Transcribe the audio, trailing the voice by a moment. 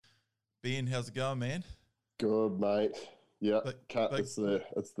Ben, how's it going, man? Good, mate. Yeah, Big, cut. big,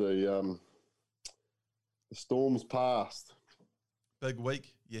 The storm's past. big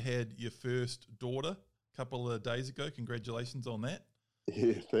week. You had your first daughter a couple of days ago. Congratulations on that.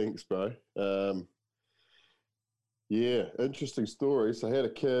 Yeah, thanks, bro. Yeah, interesting story. So I had a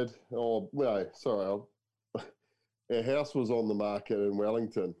kid. Oh, no, sorry. Our house was on the market in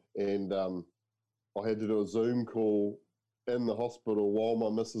Wellington, and I had to do a Zoom call in the hospital while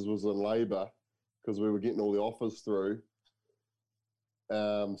my missus was in labour because we were getting all the offers through.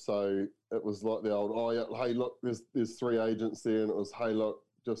 So it was like the old, oh yeah, hey look, there's three agents there, and it was, hey look,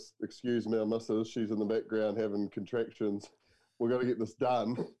 just excuse me, our missus, she's in the background having contractions. We've got to get this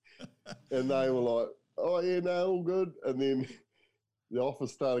done. And they were like, oh yeah, no, all good. And then the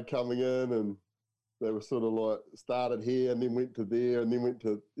offers started coming in, and they were sort of like started here and then went to there and then went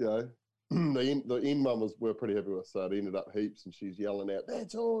to, the end mum we're pretty happy with, so it ended up heaps, and she's yelling out,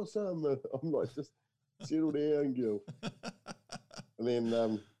 that's awesome. And I'm like, just settle down, girl. And then,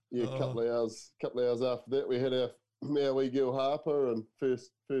 a couple of hours after that, we had our wee girl Harper and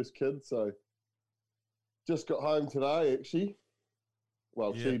first kid. So just got home today, actually.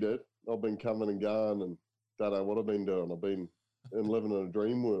 Well, Yeah, she did. I've been coming and going, and don't know what I've been doing. I've been living in a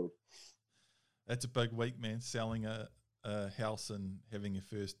dream world. that's a big week, man. Selling a house and having your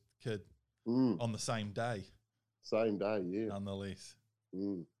first kid Mm, on the same day, same day, yeah. nonetheless.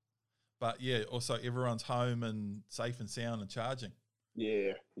 Mm. But yeah, also everyone's home and safe and sound and charging.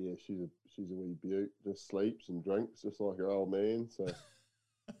 Yeah, yeah. She's a wee beaut. Just sleeps and drinks just like her old man. So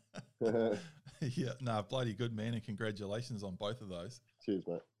Yeah, no, bloody good, man, and congratulations on both of those. cheers,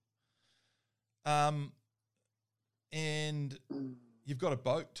 mate. Um, and you've got a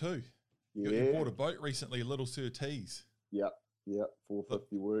boat too. You bought Yeah. a boat recently, a little Surtees. Yep.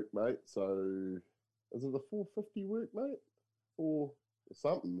 450 work, mate. So is it the 450 work, mate? Or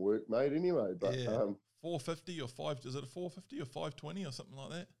something work, mate, anyway. But Yeah, 450 or five. Is it a 450 or 520 or something like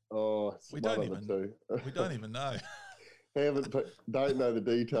that? it's We one don't of the even two. we don't even know. Don't know the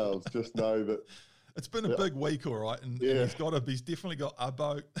details, just know that It's been a yeah, big week, all right, and yeah. he's definitely got a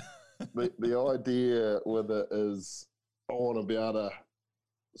boat. The idea with it is I want to be able to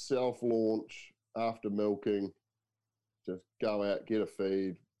self-launch after milking, just go out, get a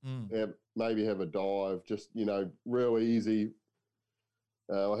feed, maybe have a dive, just, real easy.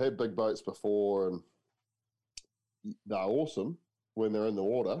 I had big boats before, and they're awesome when they're in the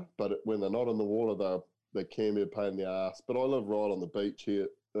water, but when they're not in the water, they can be a pain in the ass. But I live right on the beach here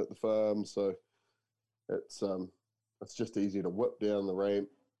at the farm, so it's just easy to whip down the ramp,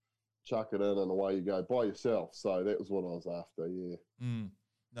 chuck it in, and away you go by yourself. So that was what I was after. Yeah.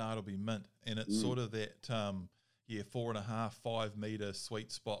 No, it'll be mint, and it's sort of that 4.5, 5 meter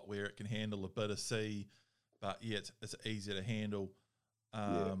sweet spot where it can handle a bit of sea, but yeah, it's easy to handle.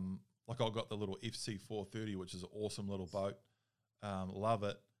 Yeah. Like I've got the little FC 430, which is an awesome little boat. Love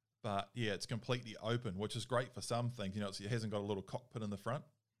it, but yeah, it's completely open, which is great for some things. It hasn't got a little cockpit in the front.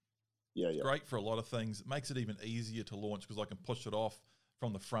 Yeah. Great for a lot of things. It makes it even easier to launch because I can push it off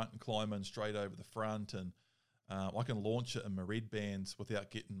from the front and climb in straight over the front, and I can launch it in my red bands without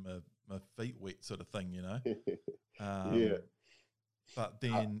getting my feet wet, sort of thing. Yeah. But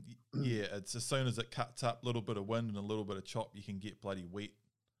then, yeah, it's as soon as it cuts up, a little bit of wind and a little bit of chop, you can get bloody wet.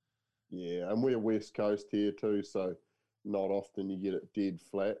 Yeah. And we're West Coast here too, so not often you get it dead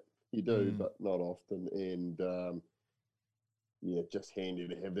flat. You do, but not often. And just handy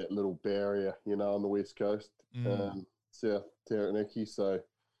to have that little barrier, on the West Coast, South Taranaki. So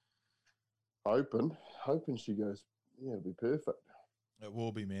hoping she goes, yeah, it'll be perfect. It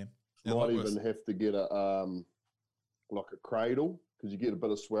will be, man. And Might like even have to get like a cradle, because you get a bit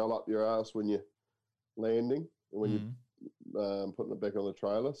of swell up your ass when you're landing and when you're putting it back on the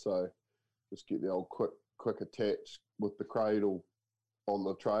trailer. So just get the old quick attach with the cradle on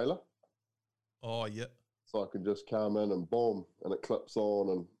the trailer. oh yeah, So I can just come in and boom, and it clips on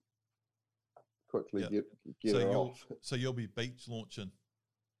and quickly yeah. get her off. So you'll be beach launching.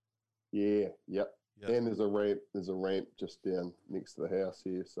 Yeah, yep. Yeah, And there's a ramp just down next to the house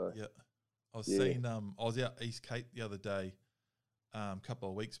here. So yeah. I was yeah. seeing. I was out East Cape the other day, a couple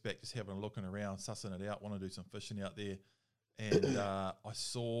of weeks back, just having a looking around, sussing it out. Want to do some fishing out there, and I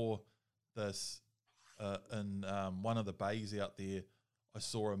saw this in one of the bays out there. I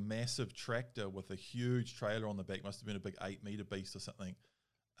saw a massive tractor with a huge trailer on the back. Must have been a big 8 meter beast or something.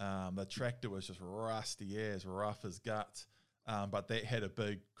 The tractor was just rusty as rough as guts, but that had a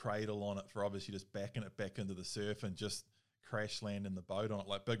big cradle on it for obviously just backing it back into the surf and just crash landing the boat on it,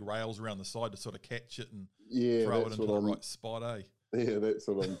 like big rails around the side to sort of catch it and Yeah, throw it that's into what the I'm. right spot, eh? Yeah, that's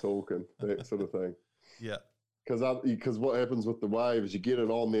what I'm talking. That sort of thing. Yeah. Because what happens with the wave is you get it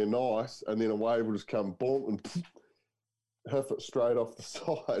on there nice, and then a wave will just come boom and hit it straight off the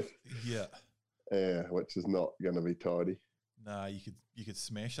side. Yeah. Yeah, which is not going to be tidy. Nah, you could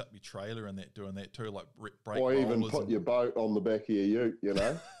smash up your trailer in that doing that too, like break Or even rollers put your boat on the back of your ute, you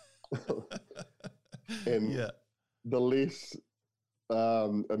know. And yeah. the less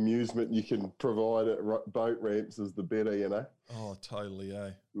amusement you can provide at boat ramps is the better, you know. Oh, totally,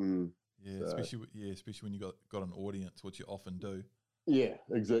 eh? Mm. Yeah, So- especially when you got an audience, which you often do. Yeah,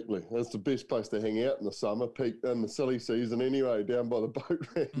 exactly. That's the best place to hang out in the summer, peak in the silly season anyway, down by the boat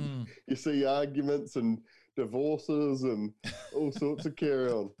ramp. Mm. You see arguments and divorces and all sorts of carry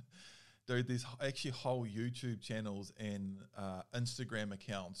on. Dude, there's actually whole YouTube channels and Instagram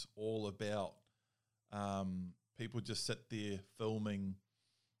accounts all about people just sit there filming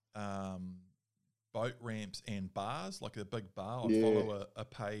boat ramps and bars, like a big bar. I follow a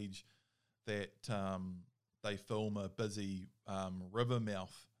page that they film a busy river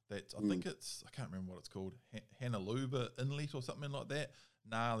mouth that I think I can't remember what it's called, Hannaluba Inlet or something like that.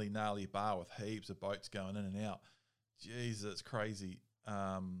 Gnarly bar with heaps of boats going in and out. Jeez, it's crazy.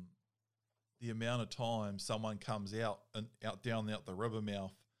 The amount of time someone comes out down the river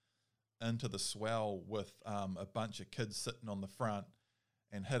mouth into the swell with a bunch of kids sitting on the front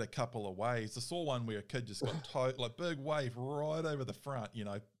and hit a couple of waves. I saw one where a kid just got towed, like big wave right over the front,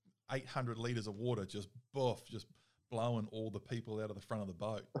 800 litres of water, just blowing all the people out of the front of the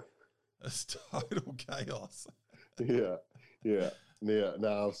boat. It's total chaos. Yeah.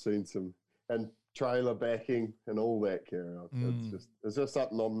 No, I've seen some, and trailer backing and all that carry on. It's just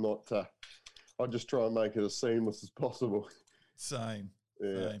something I'm not. I just try and make it as seamless as possible. Same.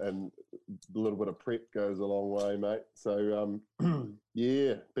 Yeah, and a little bit of prep goes a long way, mate. So, be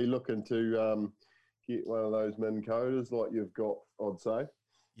looking to get one of those Minn Kotas like you've got, I'd say.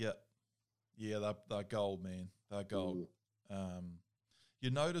 Yeah, they're gold, man. They're gold. You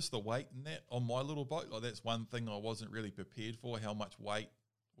notice the weight in that on my little boat? Like that's one thing I wasn't really prepared for, how much weight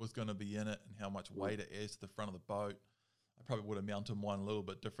was going to be in it and how much weight it adds to the front of the boat. I probably would have mounted mine a little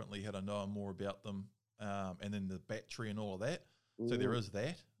bit differently had I known more about them, and then the battery and all of that. So there is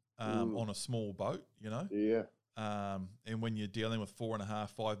that on a small boat, Yeah. And when you're dealing with 4.5,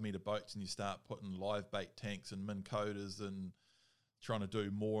 5 meter boats and you start putting live bait tanks and Minn Kotas and trying to do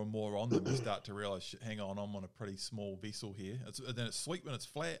more and more on them, you start to realize, hang on, I'm on a pretty small vessel here. Then it's sweet when it's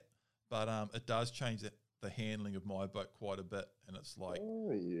flat, but it does change the handling of my boat quite a bit. And it's like,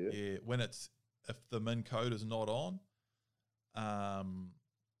 if the Minn Kota's not on,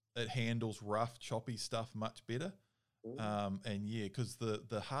 it handles rough, choppy stuff much better. Because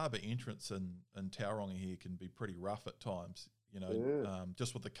the harbour entrance in Tauranga here can be pretty rough at times,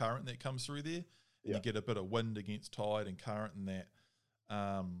 just with the current that comes through there. And you get a bit of wind against tide and current and that.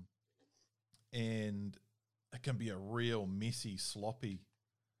 And it can be a real messy, sloppy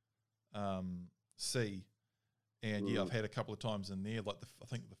sea. And I've had a couple of times in there, like I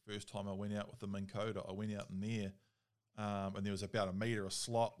think the first time I went out with the Minn Kota, I went out in there and there was about a metre of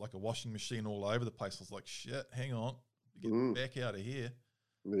slop, like a washing machine all over the place. I was like, shit, hang on, get back out of here.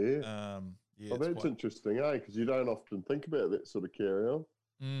 Yeah. That's interesting, because you don't often think about that sort of carry on.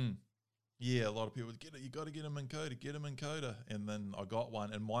 Yeah, a lot of people you got to get a Minn Kota, and then I got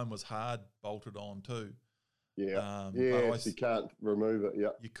one, and mine was hard bolted on too. Yeah, so you can't remove it. Yeah,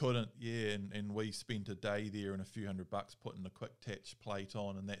 you couldn't. Yeah, and we spent a day there and a few $100 putting a quick attach plate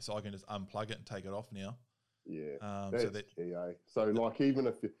on, and that, so I can just unplug it and take it off now. Yeah, that's key. So like, even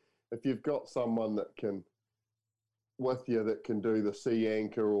if you've got someone that can with you that can do the sea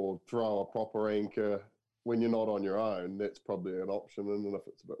anchor or throw a proper anchor when you're not on your own, that's probably an option, and if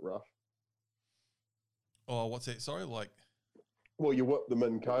it's a bit rough. Oh, what's that? Sorry, like. Well, you whip the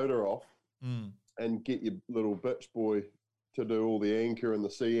Minn Kota off and get your little bitch boy to do all the anchor and the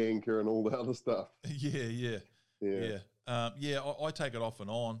sea anchor and all the other stuff. Yeah. I take it off and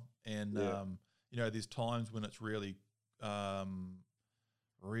on, and there's times when it's really,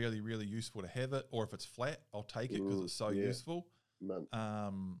 really, really useful to have it, or if it's flat, I'll take it because it's so useful.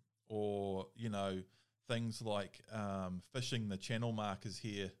 Or things like fishing the channel markers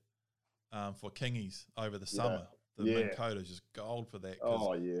here. For kingies over the summer, the Minn Kota is just gold for that.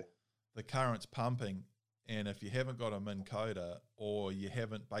 The current's pumping, and if you haven't got a Minn Kota, or you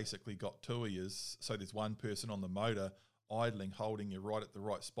haven't basically got two of yours, so there's one person on the motor idling, holding you right at the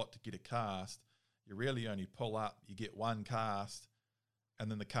right spot to get a cast, you really only pull up, you get one cast, and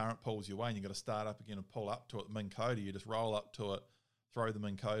then the current pulls you away, and you got to start up again and pull up to it. Minn Kota, you just roll up to it, throw the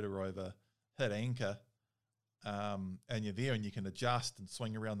Minn Kota over, hit anchor. And you're there, and you can adjust and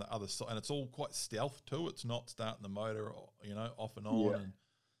swing around the other side, and it's all quite stealth too. It's not starting the motor, off and on.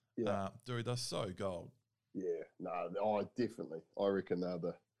 Dude, that's so gold. Yeah, no, definitely. I reckon they're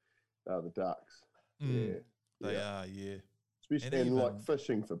the ducks. Mm, Yeah, they yeah. are, yeah. And Especially and like even,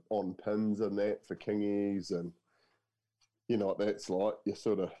 fishing for on pins and that for kingies, and you know what that's like. You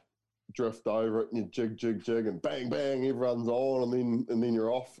sort of drift over it and you jig, jig, jig, and bang, bang, everyone's on, and then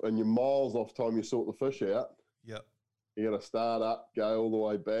you're off, and you're miles off time you sort the fish out. yep, You got to start up, go all the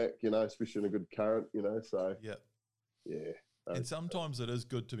way back, especially in a good current, So yep. yeah, And sometimes it is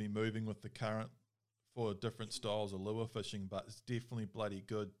good to be moving with the current for different styles of lure fishing, but it's definitely bloody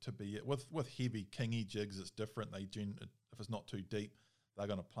good to be with heavy kingy jigs. It's different. If it's not too deep, they're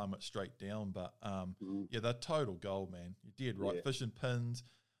going to plummet straight down. But yeah, they're total gold, man. You're dead right. Yeah. Fishing pins,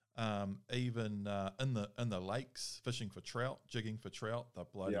 even in the lakes, fishing for trout, jigging for trout, they're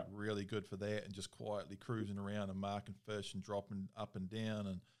bloody really good for that. And just quietly cruising around and marking fish and dropping up and down,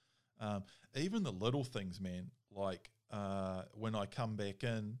 and even the little things, man. Like when I come back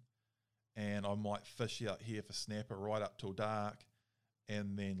in, and I might fish out here for snapper right up till dark,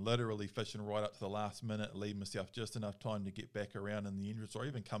 and then literally fishing right up to the last minute, leave myself just enough time to get back around in the entrance, or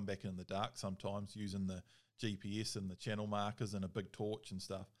even come back in the dark sometimes using the GPS and the channel markers and a big torch and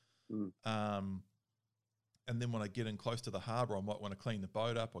stuff. And then when I get in close to the harbour, I might want to clean the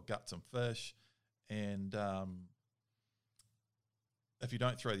boat up or gut some fish. And if you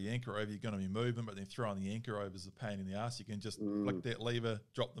don't throw the anchor over, you're going to be moving, but then throwing the anchor over is a pain in the ass. You can just flick that lever,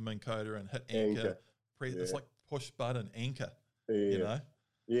 drop the Minn Kota and hit anchor. It's like push button anchor, Yeah.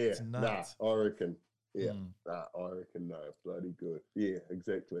 It's nuts. I reckon. Yeah. I reckon no, bloody good. Yeah,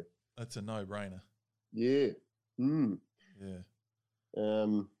 exactly. That's a no-brainer. Yeah. Yeah.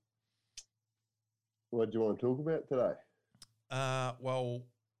 What do you want to talk about today? Well,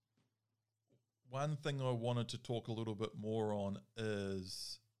 one thing I wanted to talk a little bit more on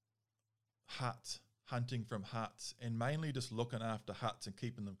is hunting from huts, and mainly just looking after huts and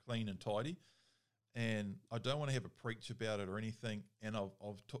keeping them clean and tidy. And I don't want to have a preach about it or anything. And I've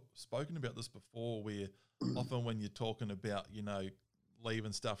spoken about this before, where often when you're talking about,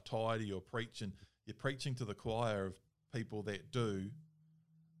 leaving stuff tidy or preaching, you're preaching to the choir of people that do,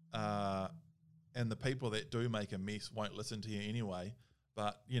 and the people that do make a mess won't listen to you anyway.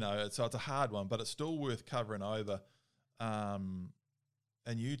 But, so it's a hard one, but it's still worth covering over. And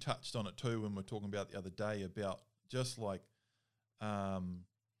you touched on it too when we were talking about the other day about just like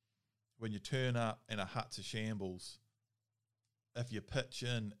when you turn up and a hut's a shambles, if you pitch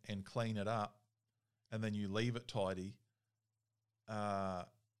in and clean it up and then you leave it tidy, there's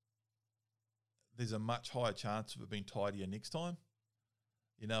a much higher chance of it being tidier next time.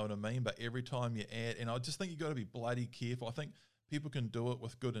 You know what I mean? But every time you add, and I just think you got to be bloody careful. I think people can do it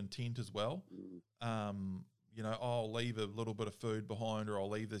with good intent as well. I'll leave a little bit of food behind, or I'll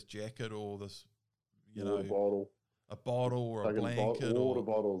leave this jacket or this, a bottle or a blanket. Water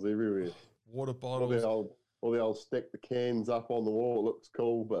bottles everywhere. Water bottles. Or they'll stack the cans up on the wall. It looks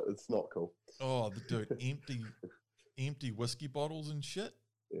cool, but it's not cool. Oh, dude, empty whiskey bottles and shit.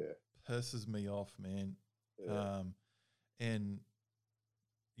 Yeah. Pisses me off, man. Yeah. And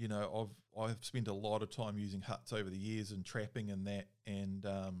I've spent a lot of time using huts over the years and trapping and that, and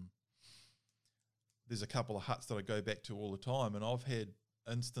there's a couple of huts that I go back to all the time, and I've had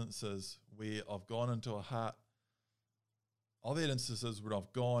instances where I've gone into a hut. I've had instances where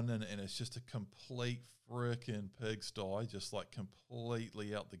I've gone in and it's just a complete freaking pigsty, just like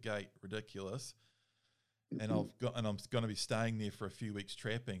completely out the gate, ridiculous. And I'm going to be staying there for a few weeks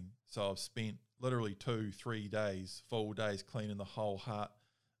trapping, so I've spent literally 2-3 days, full days, cleaning the whole hut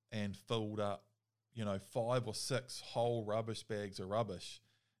and filled up, 5 or 6 whole rubbish bags of rubbish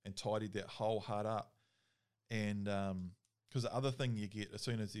and tidied that whole hut up. And because the other thing you get as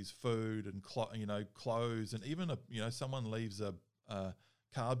soon as there's food and clothes, and even someone leaves a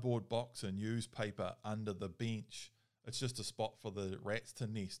cardboard box and newspaper under the bench, it's just a spot for the rats to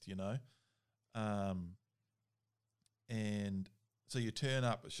nest, and so you turn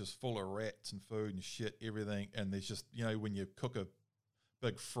up, it's just full of rats and food and shit, everything, and there's just when you cook a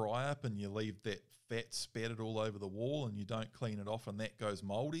big fry up and you leave that fat spattered all over the wall and you don't clean it off, and that goes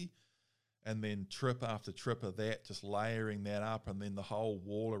mouldy. And then trip after trip of that, just layering that up, and then the whole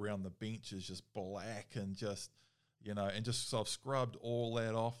wall around the bench is just black and just, so I've scrubbed all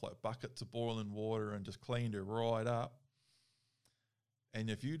that off, like buckets of boiling water, and just cleaned it right up. And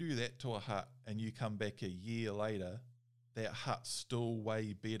if you do that to a hut and you come back a year later, that hut's still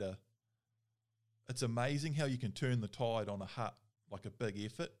way better. It's amazing how you can turn the tide on a hut, like a big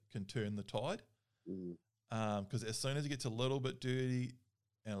effort can turn the tide. Because as soon as it gets a little bit dirty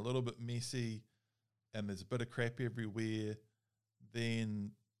and a little bit messy and there's a bit of crap everywhere,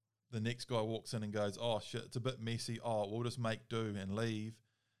 then the next guy walks in and goes, oh shit, it's a bit messy, we'll just make do and leave.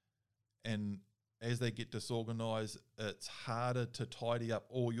 And as they get disorganized, it's harder to tidy up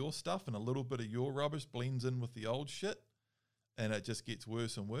all your stuff, and a little bit of your rubbish blends in with the old shit, and it just gets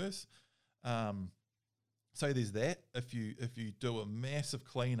worse and worse. So there's that. If you do a massive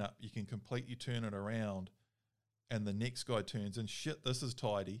cleanup, you can completely turn it around, and the next guy turns in, shit, this is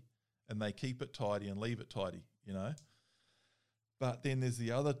tidy, and they keep it tidy and leave it tidy, you know. But then there's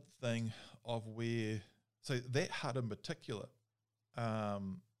the other thing of where, so that hut in particular,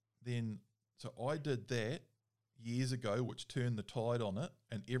 so I did that years ago, which turned the tide on it,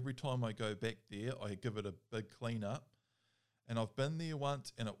 and every time I go back there, I give it a big clean up. And I've been there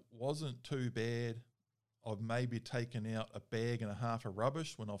once, and it wasn't too bad. I've maybe taken out a bag and a half of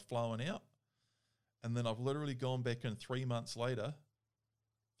rubbish when I've flown out, and then I've literally gone back in 3 months later,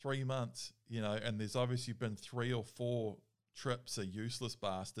 3 months, you know, and there's obviously been 3 or 4 trips of useless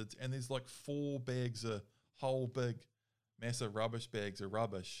bastards, and there's like 4 bags of whole big, massive rubbish bags of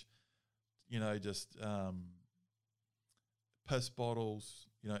rubbish, you know, just piss bottles,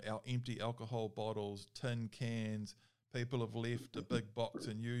 you know, our empty alcohol bottles, tin cans. People have left a big box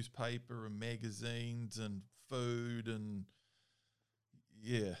of newspaper and magazines and food, and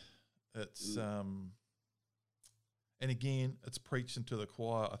yeah, it's and again, it's preaching to the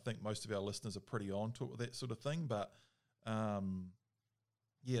choir. I think most of our listeners are pretty on to it with that sort of thing, but yeah,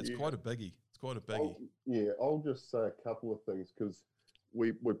 it's quite a biggie. It's quite a biggie. I'll just say a couple of things, because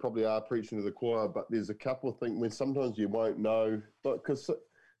we probably are preaching to the choir, but there's a couple of things when sometimes you won't know, because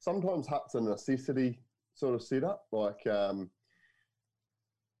sometimes huts are necessity sort of setup, like you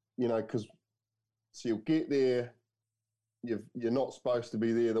know, because so you'll get there, you're not supposed to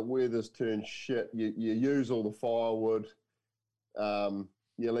be there, the weather's turned shit, you use all the firewood,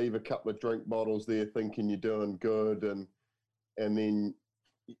 you leave a couple of drink bottles there thinking you're doing good, and then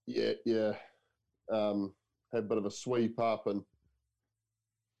you have a bit of a sweep up, and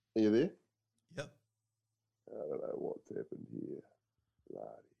are you there? Yep. I don't know what's happened here.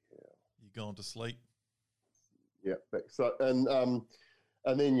 Bloody hell. You going to sleep? Yeah. So and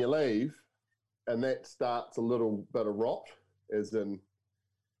then you leave, and that starts a little bit of rot, as in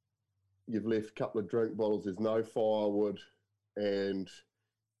you've left a couple of drink bottles, there's no firewood, and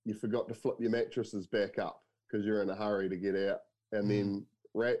you forgot to flip your mattresses back up because you're in a hurry to get out, and then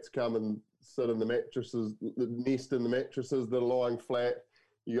rats come and sit in the mattresses, nest in the mattresses that are lying flat.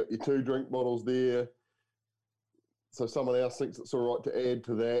 You got your 2 drink bottles there. So someone else thinks it's all right to add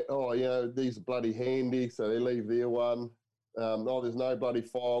to that. Oh, you know, these are bloody handy, so they leave their one. Oh, there's no bloody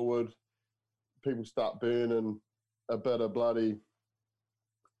firewood. People start burning a bit of bloody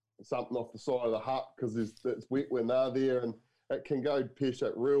something off the side of the hut because it's wet when they're there, and it can go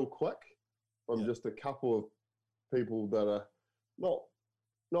pear-shaped real quick from just a couple of people that are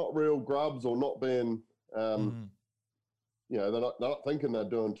not real grubs, or not being, you know, they're not thinking they're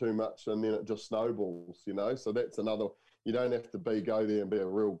doing too much, and then it just snowballs, you know. So that's another. You don't have to go there and be a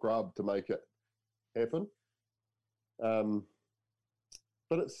real grub to make it happen.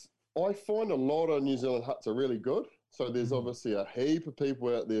 But I find a lot of New Zealand huts are really good. So there's obviously a heap of people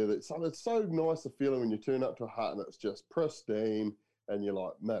out there it's so nice a feeling when you turn up to a hut and it's just pristine and you're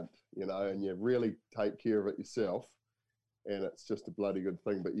like mint, you know, and you really take care of it yourself, and it's just a bloody good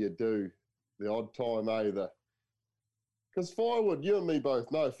thing. But you do the odd time, because firewood, you and me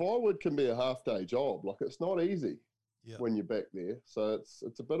both know, firewood can be a half-day job. Like, it's not easy when you're back there. So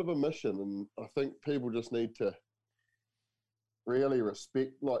it's a bit of a mission, and I think people just need to really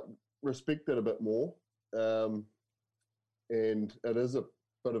respect it a bit more. And it is a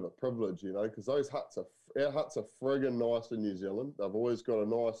bit of a privilege, you know, because our huts are friggin' nice in New Zealand. They've always got a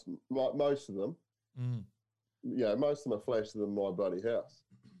nice, most of them. Yeah, most of them are flashier than my bloody house.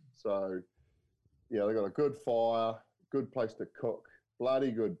 So, yeah, they've got a good fire, good place to cook,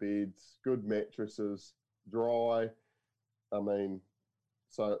 bloody good beds, good mattresses, dry. I mean,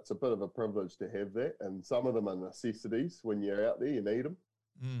 so it's a bit of a privilege to have that. And some of them are necessities. When you're out there, you need them.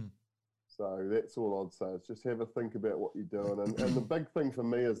 So that's all I'd say, is just have a think about what you're doing. And the big thing for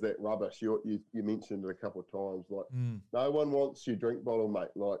me is that rubbish. You mentioned it a couple of times. Like, no one wants your drink bottle,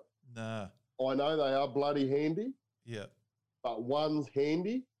 mate. Like, nah. I know they are bloody handy. Yeah. But one's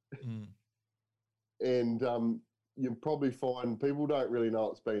handy. And you probably find people don't really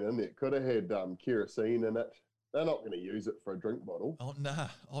know it's been in there. Could have had kerosene in it. They're not going to use it for a drink bottle. Oh, nah.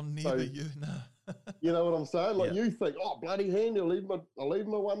 I'm neither nah. You know what I'm saying? Like, you think, oh, bloody handy, I'll leave my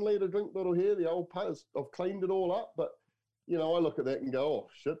 1 litre drink bottle here, the old paste, I've cleaned it all up. But, you know, I look at that and go, oh,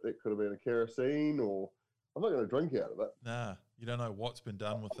 shit, that could have been a kerosene, or I'm not going to drink out of it. Nah, you don't know what's been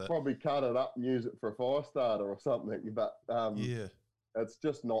done with it. Probably cut it up and use it for a fire starter or something. But it's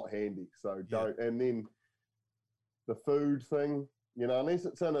just not handy. So don't. And then the food thing, you know, unless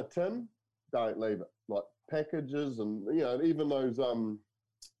it's in a tin, don't leave it. Like packages and, even those,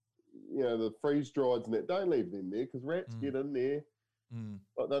 the freeze drieds and that, don't leave them there because rats get in there.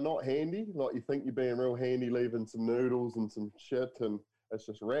 Like they're not handy. Like you think you're being real handy leaving some noodles and some shit, and it's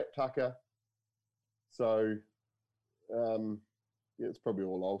just rat tucker. So, it's probably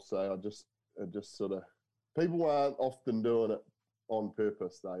all I'll say. I just sort of, people aren't often doing it on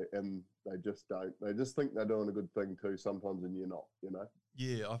purpose, they just don't. They just think they're doing a good thing too sometimes, and you're not,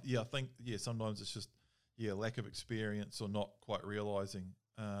 I think sometimes it's just lack of experience or not quite realising.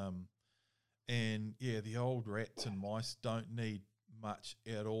 And the old rats and mice don't need much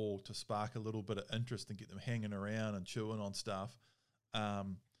at all to spark a little bit of interest and get them hanging around and chewing on stuff.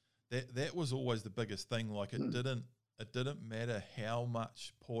 That was always the biggest thing. Like it didn't matter how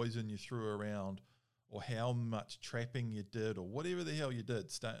much poison you threw around or how much trapping you did or whatever the hell you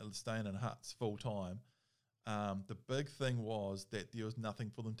did, staying in huts full time. The big thing was that there was nothing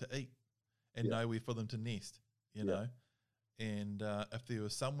for them to eat and nowhere for them to nest, you know. And if there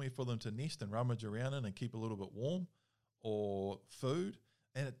was somewhere for them to nest and rummage around in and keep a little bit warm or food,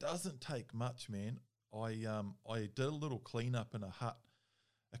 and it doesn't take much, man. I did a little cleanup in a hut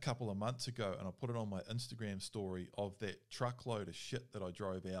a couple of months ago, and I put it on my Instagram story of that truckload of shit that I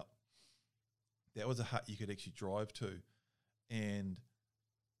drove out. That was a hut you could actually drive to, and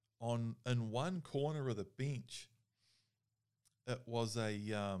in one corner of the bench, it was a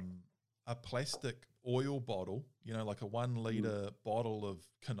plastic oil bottle, like a 1 litre bottle of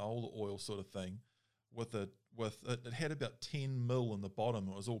canola oil sort of thing, it had about 10 mil in the bottom.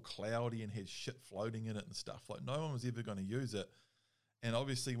 It was all cloudy and had shit floating in it and stuff. Like no one was ever going to use it. And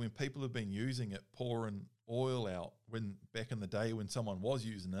obviously when people have been using it, pouring oil out, when back in the day when someone was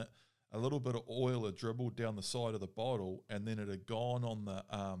using it, a little bit of oil had dribbled down the side of the bottle and then it had gone on the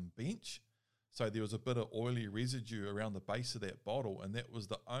bench. So there was a bit of oily residue around the base of that bottle, and that was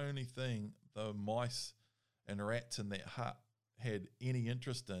the only thing the mice and rats in that hut had any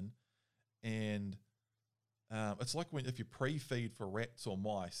interest in. And it's like if you pre-feed for rats or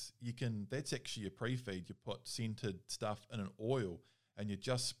mice, that's actually a pre-feed. You put scented stuff in an oil and you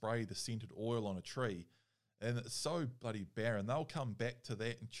just spray the scented oil on a tree. And it's so bloody barren. They'll come back to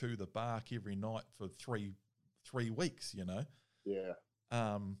that and chew the bark every night for three weeks, Yeah.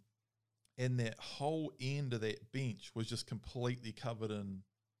 And that whole end of that bench was just completely covered in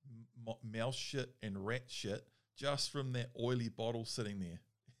mouse shit and rat shit just from that oily bottle sitting there,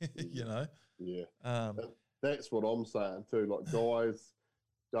 Yeah. That's what I'm saying too. Like guys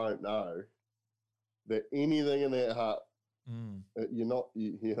don't know that anything in that hut,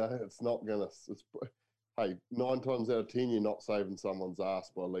 it's not going to, hey, 9 times out of 10, you're not saving someone's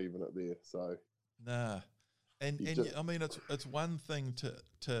ass by leaving it there. So, nah. And I mean, it's one thing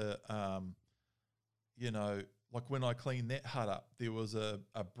to like when I cleaned that hut up, there was a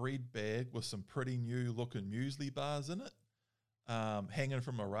bread bag with some pretty new looking muesli bars in it, hanging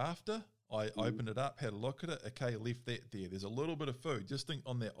from a rafter. I opened it up, had a look at it. Okay, left that there. There's a little bit of food. Just think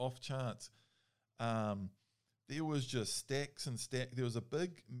on that off chance. There was just stacks and stacks. There was a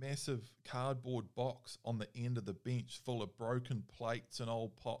big, massive cardboard box on the end of the bench full of broken plates and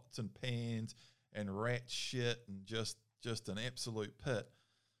old pots and pans and rat shit and just an absolute pit.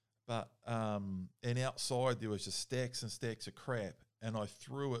 But and outside there was just stacks and stacks of crap, and I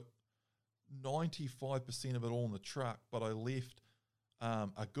threw it 95% of it all in the truck, but I left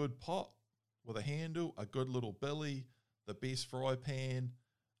a good pot with a handle, a good little billy, the best fry pan,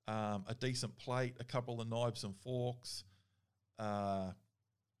 a decent plate, a couple of knives and forks. There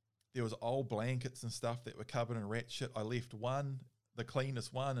was old blankets and stuff that were covered in rat shit. I left one, the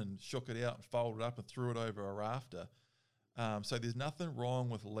cleanest one, and shook it out and folded it up and threw it over a rafter. So there's nothing wrong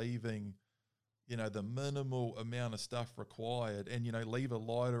with leaving, the minimal amount of stuff required, and, leave a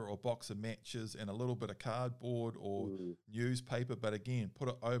lighter or a box of matches and a little bit of cardboard or newspaper. But again, put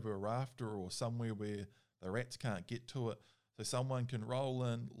it over a rafter or somewhere where the rats can't get to it. So someone can roll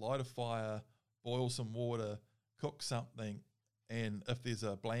in, light a fire, boil some water, cook something, and if there's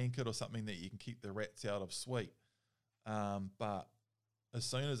a blanket or something that you can keep the rats out of, sweet. But as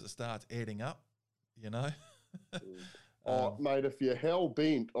soon as it starts adding up, mate, if you're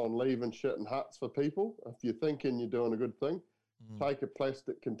hell-bent on leaving shit in huts for people, if you're thinking you're doing a good thing, take a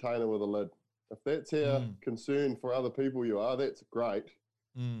plastic container with a lid. If that's how concerned for other people you are, that's great.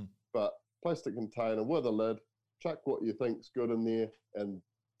 But plastic container with a lid, chuck what you think's good in there, and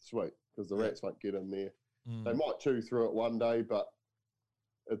sweet, because the rats won't get in there. They might chew through it one day, but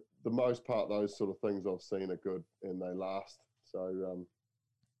the most part, those sort of things I've seen are good and they last. So,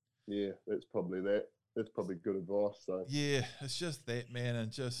 that's probably that. that's probably good advice. So Yeah, it's just that, man,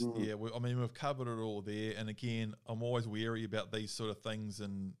 and just mm, I mean, we've covered it all there. And again, I'm always wary about these sort of things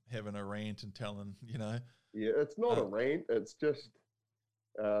and having a rant and telling, yeah, it's not a uh, rant. It's just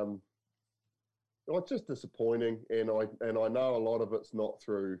um, well, it's just disappointing, and I know a lot of it's not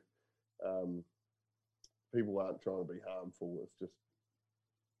through um, people aren't trying to be harmful. It's just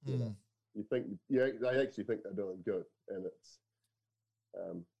you know mm, you think they actually think they're doing good, and it's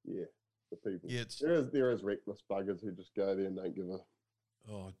yeah, the people. yeah, it's There is reckless buggers who just go there and don't give a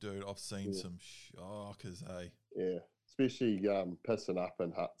oh, dude, I've seen yeah, some shockers, eh? yeah. Especially pissing up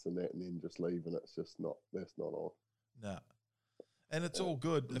in huts and that, and then just leaving. It's just not that's not on. Nah, and it's Yeah. all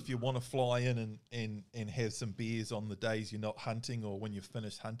good if you want to fly in and have some beers on the days you're not hunting, or when you've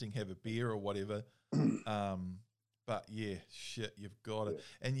finished hunting, have a beer or whatever. But yeah, shit, you've got it.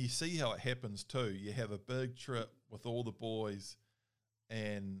 Yeah. And you see how it happens too. You have a big trip with all the boys,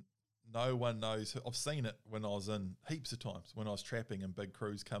 and no one knows. I've seen it when I was in heaps of times when I was trapping and big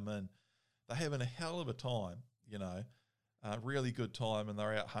crews come in. They're having a hell of a time, really good time, and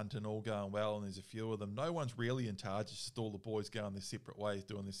they're out hunting, all going well. And there's a few of them. No one's really in charge. It's just all the boys going their separate ways,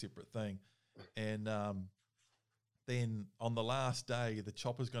 doing their separate thing. And then on the last day, the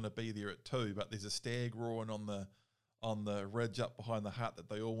chopper's going to be there at 2, but there's a stag roaring on the ridge up behind the hut that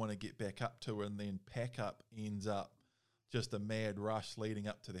they all want to get back up to, and then pack up ends up just a mad rush leading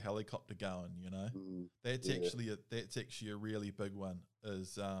up to the helicopter going. Mm, That's yeah. actually a really big one,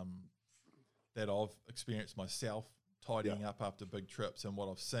 is that I've experienced myself tidying up after big trips, and what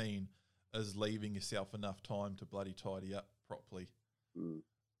I've seen is leaving yourself enough time to bloody tidy up properly. Mm,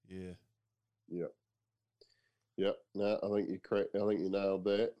 Yeah. yeah. Yep. No, I think you're correct. I think you nailed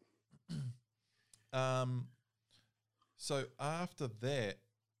that. So after that,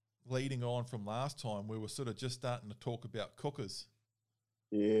 leading on from last time, we were sort of just starting to talk about cookers.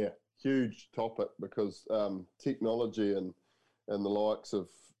 Yeah, huge topic because technology and the likes of,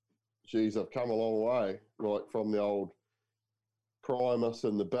 geez, I've come a long way, like from the old Primus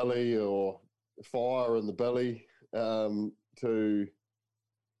in the belly or fire in the belly to,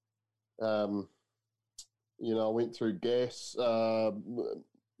 I went through gas,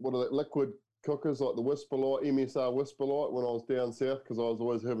 what are that, liquid cookers like the Whisperlite, MSR Whisperlite when I was down south, because I was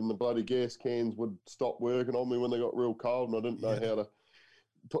always having the bloody gas cans would stop working on me when they got real cold, and I didn't know Yeah. how to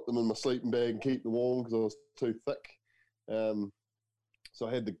put them in my sleeping bag and keep them warm because I was too thick. So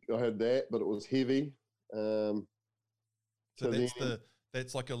I had that, but it was heavy. So So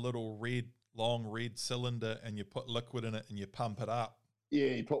that's like a little long red cylinder, and you put liquid in it and you pump it up. yeah,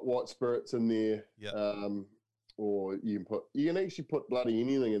 you put white spirits in there, Yeah. or you can actually put bloody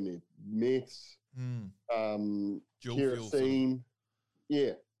anything in there, meths, Dual fuel sort of. kerosene,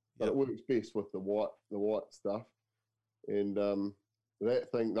 yeah, but Yep. it works best with the white stuff, and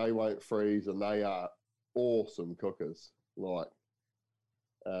that thing, they won't freeze, and they are awesome cookers. Like,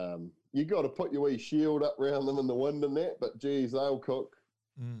 you got to put your wee shield up around them in the wind and that, but geez, they'll cook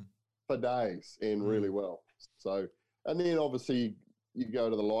Mm. for days and really well. So, and then obviously you go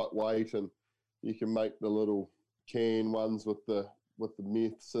to the lightweight, and you can make the little can ones with the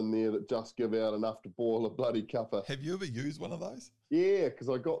meths in there that just give out enough to boil a bloody cuppa. Have you ever used one of those? Yeah, because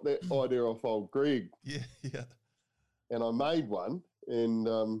I got that idea off old Greg, Yeah, yeah. and I made one,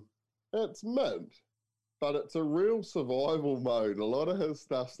 and it's mint, but it's a real survival mode. A lot of his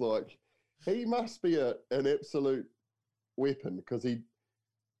stuff's like, he must be an absolute weapon, because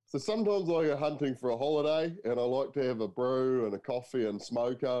so sometimes I go hunting for a holiday, and I like to have a brew and a coffee and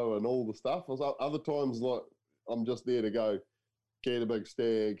smoko and all the stuff. Other times, like, I'm just there to go get a big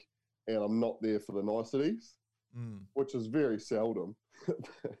stag, and I'm not there for the niceties, which is very seldom.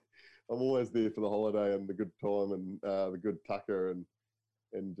 I'm always there for the holiday and the good time and the good tucker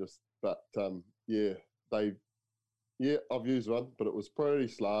and just. But I've used one, but it was pretty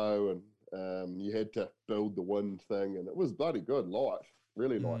slow, and you had to build the wind thing, and it was bloody good, light,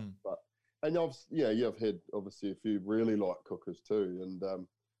 really light. But you've had obviously a few really light cookers too, and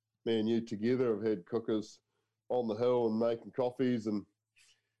me and you together have had cookers on the hill and making coffees, and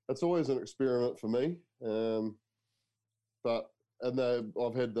it's always an experiment for me.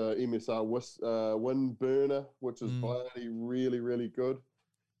 I've had the MSR wind burner, which is bloody really, really good.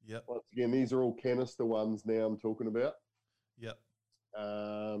 Yep. Once again, these are all canister ones now I'm talking about. Yep.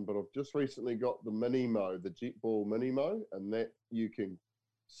 But I've just recently got the Minimo, the Jetboil Minimo, and that you can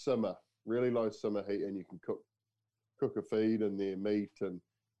simmer, really low simmer heat, and you can cook a feed in there, meat,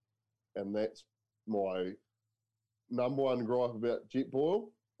 and that's my number one gripe about Jetboil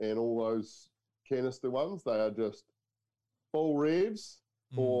and all those canister ones. They are just full revs,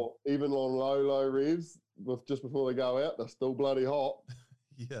 or even on low revs, just before they go out, they're still bloody hot.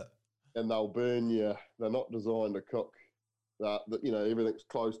 Yeah. and they'll burn you. They're not designed to cook. Everything's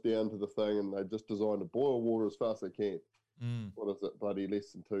close down to the thing, and they're just designed to boil water as fast as they can. What is it, bloody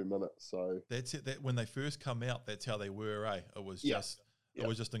less than 2 minutes? So that's it. That when they first come out, that's how they were. It was it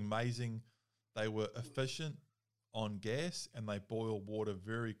was just amazing. They were efficient on gas, and they boil water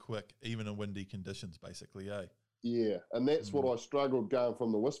very quick, even in windy conditions. Basically, Yeah, and that's what I struggled going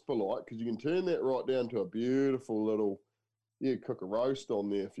from the Whisper Light, because you can turn that right down to a beautiful little. You could cook a roast on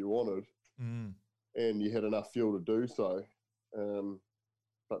there if you wanted, and you had enough fuel to do so.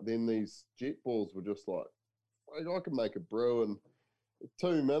 But then these jet balls were just like, I can make a brew in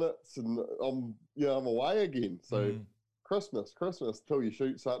 2 minutes, and I'm away again. So Christmas till you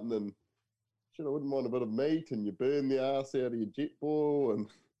shoot something, and I wouldn't mind a bit of meat, and you burn the ass out of your jet ball, and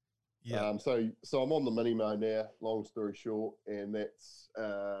so I'm on the Minimo now. Long story short, and that's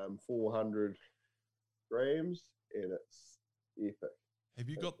 400 grams, and it's epic. Have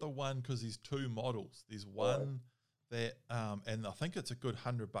you got the one? Because there's two models. There's one that, and I think it's a good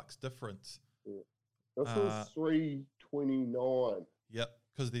 $100 difference. Yeah. This was $329. Yep,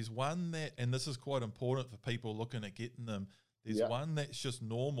 because there's one that, and this is quite important for people looking at getting them. There's one that's just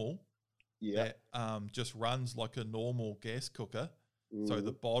normal. That just runs like a normal gas cooker. So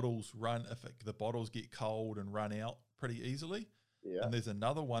the bottles run, the bottles get cold and run out pretty easily. Yeah. And there's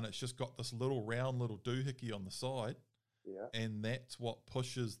another one, it's just got this little round little doohickey on the side. Yeah. And that's what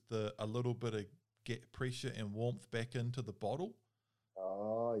pushes a little bit of pressure and warmth back into the bottle.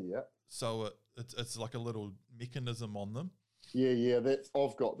 Oh, yeah. So it's like a little mechanism on them. Yeah,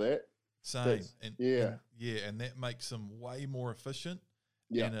 I've got that. Same. And that makes them way more efficient.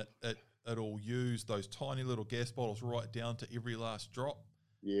 Yeah. And it'll use those tiny little gas bottles right down to every last drop.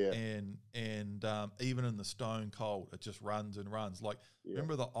 Yeah. And even in the stone cold, it just runs and runs. Like,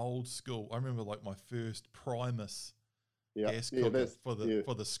 remember the old school? I remember like my first Primus gas cooker for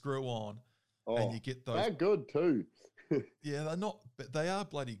the screw on. Oh, and you get those. They're good too. Yeah, they're not, but they are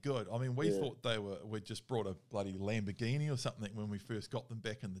bloody good. I mean, we thought we just brought a bloody Lamborghini or something when we first got them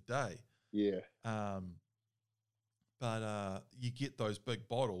back in the day. Yeah. But you get those big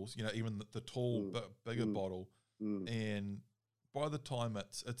bottles, even the tall, bigger bottle, and by the time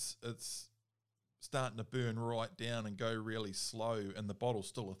it's starting to burn right down and go really slow, and the bottle's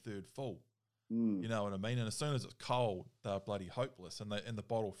still a third full. You know what I mean? And as soon as it's cold, they're bloody hopeless, and the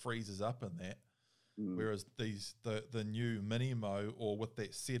bottle freezes up in that. Whereas the new Minimo, or with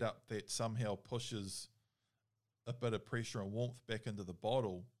that setup that somehow pushes a bit of pressure and warmth back into the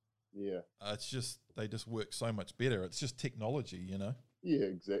bottle, it's just they just work so much better. It's just technology, Yeah,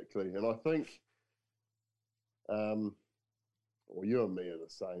 exactly. And I think, well, you and me are the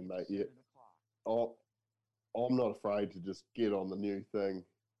same, mate. Yeah, I'm not afraid to just get on the new thing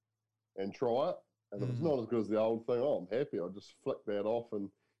and try it. And if it's not as good as the old thing, I'm happy. I'll just flick that off and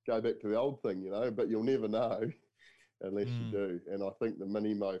go back to the old thing, but you'll never know unless you do. And I think the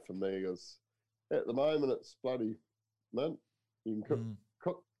Minimo for me is, at the moment, it's bloody mint. You can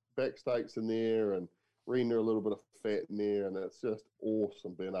cook back steaks in there and render a little bit of fat in there, and it's just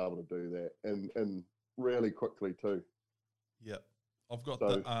awesome being able to do that, and really quickly too. Yep. I've got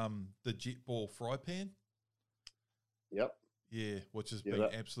the Jetball fry pan. Yep. Yeah, which has been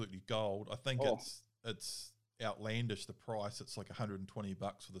absolutely gold. I think it's outlandish, the price. It's like $120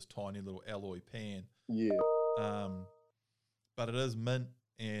 for this tiny little alloy pan. Yeah. But it is mint,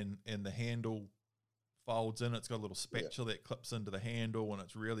 and the handle folds in. It's got a little spatula that clips into the handle, and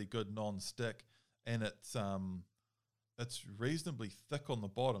it's really good non-stick, and it's reasonably thick on the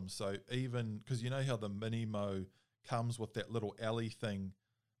bottom. So even because you know how the Minimo comes with that little alley thing,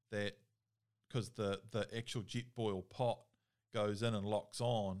 that because the actual jet boil pot goes in and locks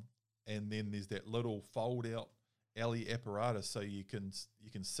on, and then there's that little fold out alley apparatus, so you can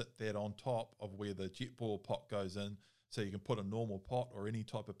sit that on top of where the jet boil pot goes in, so you can put a normal pot or any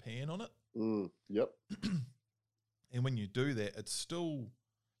type of pan on it. Yep. And when you do that, it's still,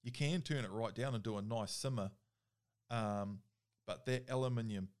 you can turn it right down and do a nice simmer, but that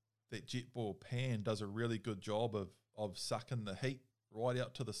aluminium, that jet boil pan does a really good job of sucking the heat right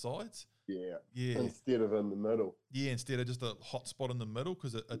out to the sides. Yeah. Instead of in the middle. Yeah, instead of just a hot spot in the middle,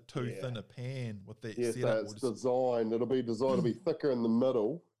 because a too thin a pan with that setup. So it's designed, it'll be designed to be thicker in the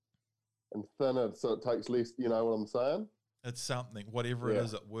middle and thinner, so it takes less, you know what I'm saying? It's something, whatever it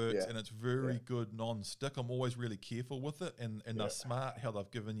is, it works, and it's very good non-stick. I'm always really careful with it, and they're smart how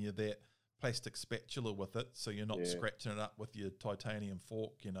they've given you that plastic spatula with it, so you're not scratching it up with your titanium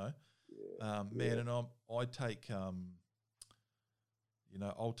fork, Man, and I take...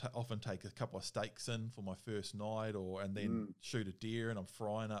 I'll often take a couple of steaks in for my first night, and then shoot a deer, and I'm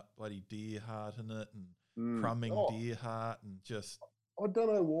frying up bloody deer heart in it, and crumbing deer heart, and just... I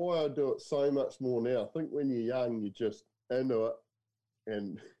don't know why I do it so much more now. I think when you're young, you're just into it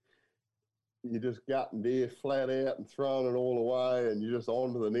and you just gutting deer flat out and throwing it all away, and you're just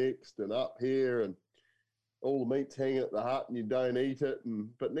on to the next and up here, and all the meat's hanging at the hut and you don't eat it.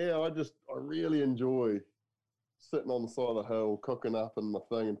 But now I really enjoy sitting on the side of the hill, cooking up in my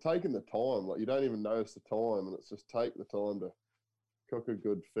thing and taking the time. Like, you don't even notice the time, and it's just take the time to cook a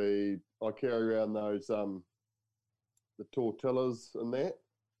good feed. I carry around those the tortillas and that,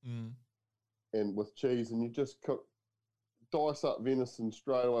 and with cheese, and you just dice up venison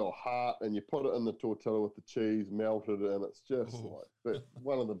straight away, or heart, and you put it in the tortilla with the cheese melted, and it's just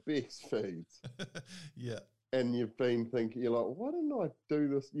one of the best feeds. Yeah. And you've been thinking, you're like, why didn't I do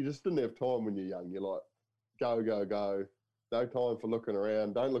this? You just didn't have time when you're young. You're like, go, go, go. No time for looking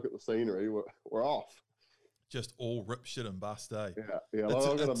around. Don't look at the scenery. We're off. Just all rip shit and bust, eh? Yeah. Like,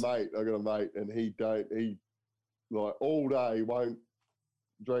 I got a mate, and he like all day won't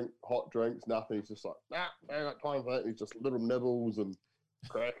drink hot drinks, nothing. He's just like, nah, I ain't got time for that. He's just little nibbles and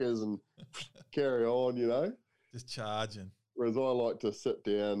crackers and carry on, you know? Just charging. Whereas I like to sit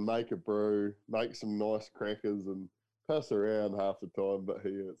down, make a brew, make some nice crackers and piss around half the time, but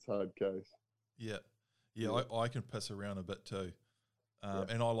here it's hard case. Yeah. I can piss around a bit too.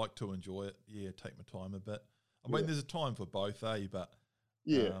 And I like to enjoy it. Yeah, take my time a bit. I mean, there's a time for both, eh? But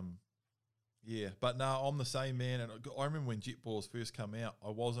but no, I'm the same, man. And I remember when jet boils first come out,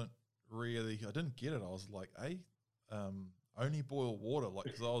 I didn't get it. I was like, only boil water, like,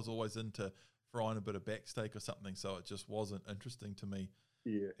 because I was always into frying a bit of back steak or something, so it just wasn't interesting to me.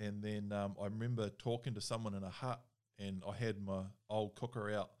 Yeah. And then I remember talking to someone in a hut, and I had my old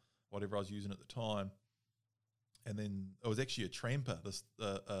cooker out, whatever I was using at the time, and then it was actually a tramper, this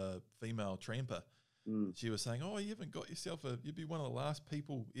female tramper. She was saying, "Oh, you haven't got yourself you'd be one of the last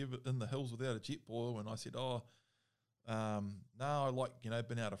people ever in the hills without a jet boil." And I said, "Oh, no, I like, been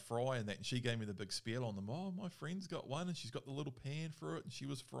able to fry and that." And she gave me the big spiel on them. "Oh, my friend's got one, and she's got the little pan for it, and she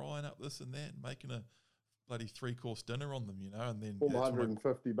was frying up this and that and making a bloody 3-course dinner on them, And then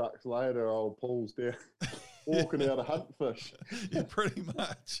 $450 later, old Paul's down walking out a hunt fish. Yeah, pretty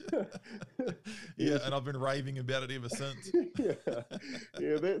much. And I've been raving about it ever since. Yeah,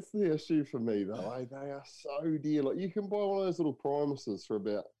 that's the issue for me though. They are so dear. Like, you can buy one of those little Primuses for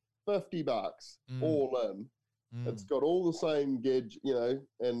about $50 all in. It's got all the same gadget,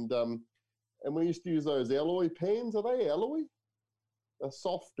 and we used to use those alloy pans. Are they alloy? They're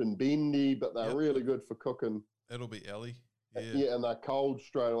soft and bendy, but they're really good for cooking. It'll be Ellie. Yeah, and they're cold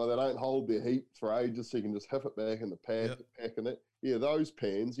straight away. They don't hold their heat for ages, so you can just huff it back in the packing it. Yeah, those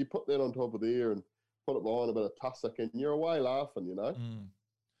pans, you put that on top of there and put it behind a bit of tussock, and you're away laughing,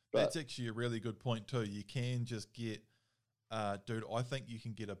 That's actually a really good point too. You can just get, dude, I think you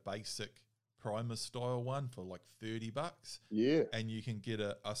can get a basic Primus style one for like $30. Yeah. And you can get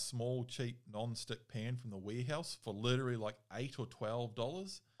a small, cheap non-stick pan from the warehouse for literally like $8 or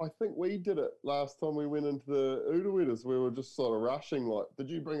 $12. I think we did it last time we went into the Udawetas. We were just sort of rushing, like, did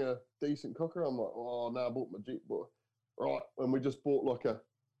you bring a decent cooker? I'm like, oh, no, I bought my jet boy. Right. And we just bought like a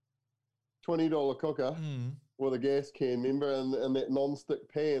 $20 cooker with a gas can, remember, and that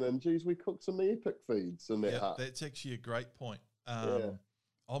non-stick pan. And geez, we cooked some epic feeds in that hut. That's actually a great point.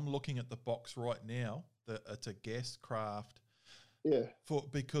 I'm looking at the box right now. It's a gas craft. Yeah.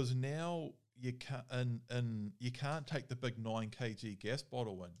 Because now you can't take the big 9 kg gas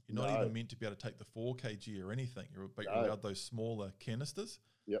bottle in. You're not even meant to be able to take the 4 kg or anything. You're allowed those smaller canisters.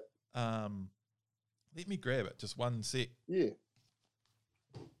 Yep. Let me grab it. Just one sec. Yeah.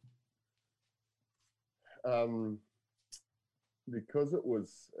 Because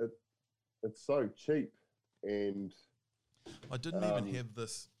it's so cheap, and I didn't even have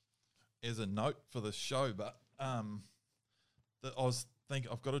this as a note for this show, but I was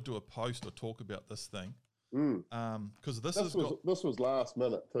thinking I've got to do a post or talk about this thing. Because this was last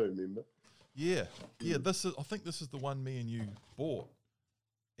minute too, remember? Yeah. I think this is the one me and you bought,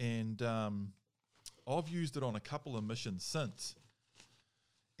 and I've used it on a couple of missions since.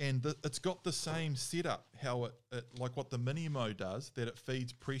 And it's got the same setup, how it like what the Minimo does, that it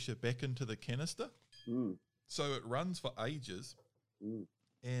feeds pressure back into the canister. So it runs for ages.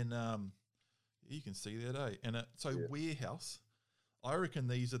 And you can see that, eh? And warehouse, I reckon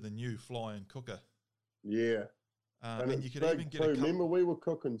these are the new flying cooker. Yeah. And you could even get remember, we were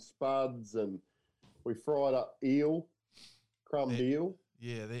cooking spuds and we fried up eel, crumbed eel.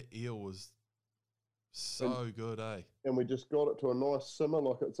 Yeah, that eel was so good, eh? And we just got it to a nice simmer,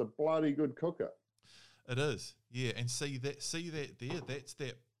 like it's a bloody good cooker. It is, yeah. And see that there? That's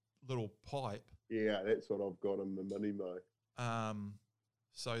that little pipe. Yeah, that's what I've got in the Minimo.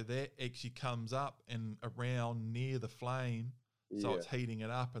 So that actually comes up and around near the flame, so Yeah. it's heating it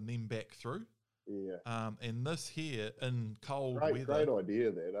up and then back through. Yeah. And this here in cold Great weather,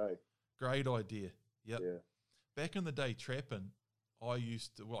 idea that, eh? great idea. Yep. Yeah. Back in the day trapping,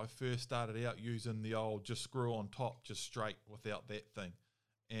 I first started out using the old just screw on top, just straight without that thing.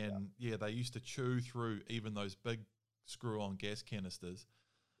 And they used to chew through even those big screw on gas canisters.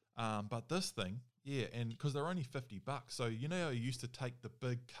 But this thing, and because they're only $50, so you know how you used to take the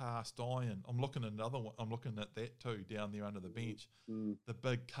big cast iron. I'm looking at another one. I'm looking at that too down there under the bench. The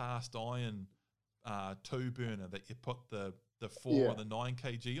big cast iron 2 burner that you put the 4 or the 9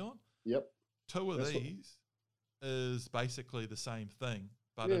 kg on. Yep. 2 of these is basically the same thing,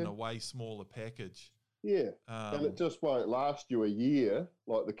 but in a way smaller package. Yeah. And it just won't last you a year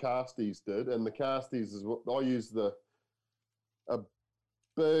like the casties did. And the casties is what I use a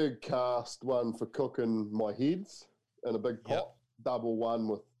big cast one for cooking my heads in a big pot, double one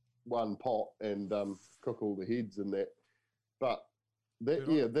with one pot, and cook all the heads in that. But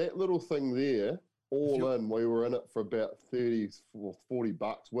that little thing there, all in, we were in it for about $30 or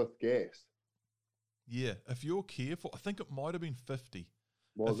 $40 with gas. Yeah, if you're careful, I think it might have been 50.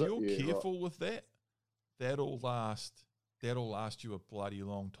 If you're careful with that, that'll last you a bloody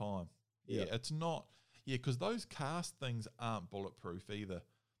long time. Yeah, it's not. Yeah, because those cast things aren't bulletproof either.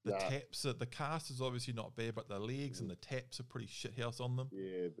 The cast is obviously not bad, but the legs and the taps are pretty shithouse on them.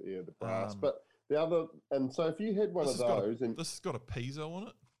 Yeah, the brass. But the other, and so if you had one of those, and this has got a piezo on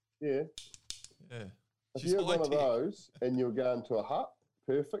it. Yeah. If you had one of those and you're going to a hut,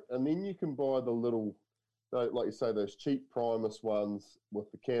 perfect. And then you can buy the little, like you say, those cheap Primus ones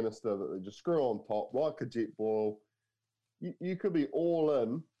with the canister that they just screw on top, like a Jetboil. You could be all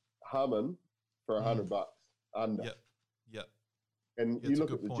in humming for $100 under. Yep. And you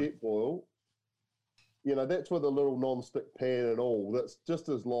look at the Jetboil, that's with a little non-stick pan and all. That's just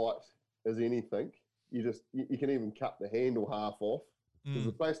as light as anything. You can even cut the handle half off because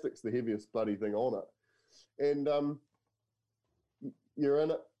the plastic's the heaviest bloody thing on it. And you're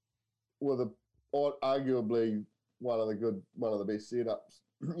in it with arguably one of the best setups.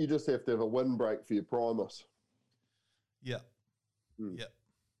 You just have to have a windbreak for your Primus. Yeah.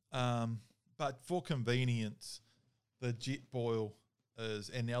 But for convenience, the Jetboil is,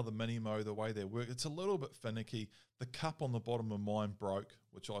 and now the Minimo, the way they work, it's a little bit finicky. The cup on the bottom of mine broke,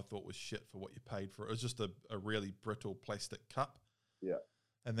 which I thought was shit for what you paid for it. It was just a really brittle plastic cup. Yeah.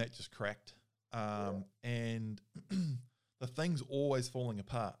 And that just cracked. And the thing's always falling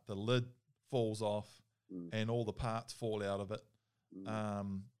apart. The lid falls off and all the parts fall out of it.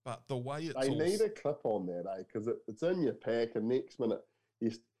 But the way it's... They need a clip on that, because it's in your pack, and next minute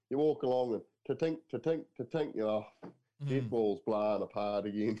you walk along and ta-tink, ta-tink, ta-tink, Jetboil's blowing apart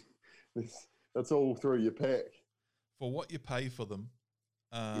again. It's all through your pack. For what you pay for them,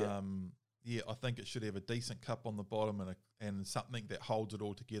 I think it should have a decent cup on the bottom and something that holds it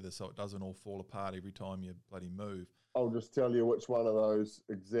all together so it doesn't all fall apart every time you bloody move. I'll just tell you which one of those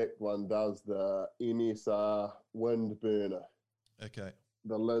exact one does the MSR wind burner. Okay.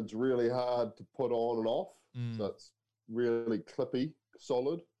 The lid's really hard to put on and off, so it's really clippy,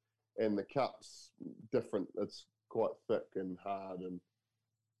 solid, and the cup's different. It's quite thick and hard, and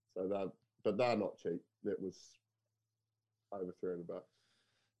so they're not cheap. That was over $300.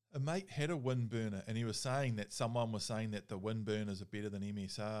 A mate had a wind burner, and he was saying that someone was saying that the wind burners are better than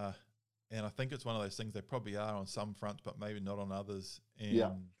MSR, and I think it's one of those things. They probably are on some fronts, but maybe not on others.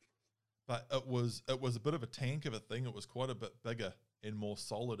 But it was a bit of a tank of a thing. It was quite a bit bigger and more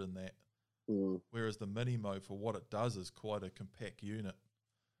solid in that. Whereas the Minimo, for what it does, is quite a compact unit.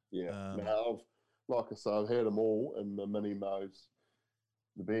 Yeah. Now, like I say, I've had them all, and the Minimo's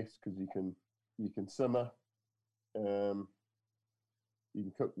the best because you can simmer. You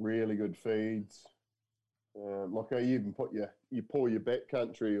can cook really good feeds. Like you even you pour your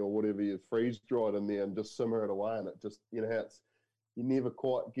backcountry or whatever you freeze dried in there and just simmer it away, and it just how it's, you never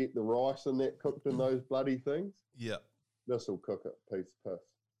quite get the rice in that cooked in those bloody things. Yeah, this will cook it piece of piss.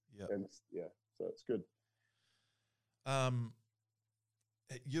 Yeah, and so it's good. Have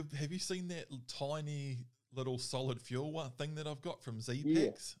you seen that tiny little solid fuel one thing that I've got from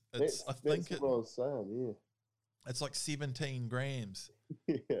Z-Packs? Yeah, that's what I was saying. Yeah, it's like 17 grams.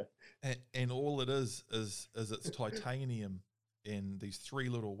 Yeah, and all it is it's titanium, and these 3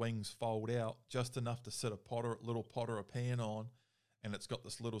 little wings fold out just enough to sit a little pot or a pan on, and it's got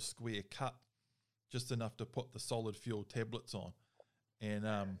this little square cut, just enough to put the solid fuel tablets on. And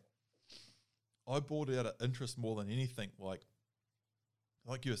I bought out of interest more than anything. Like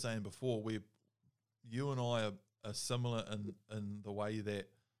you were saying before, you and I are similar in the way that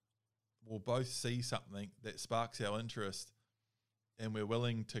we'll both see something that sparks our interest, and we're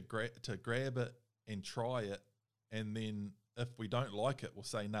willing to grab it and try it, and then if we don't like it, we'll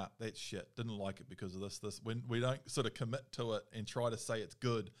say, nah, that's shit. Didn't like it because of this. When we don't sort of commit to it and try to say it's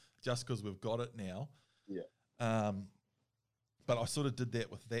good just because we've got it now. Yeah. But I sort of did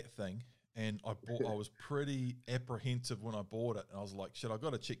that with that thing, and I was pretty apprehensive when I bought it, and I was like, shit, I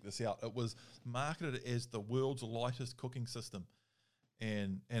got to check this out. It was marketed as the world's lightest cooking system,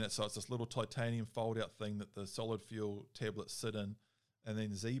 and it's this little titanium fold-out thing that the solid fuel tablets sit in, and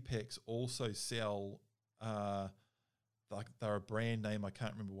then Z-Packs also sell, like they're a brand name, I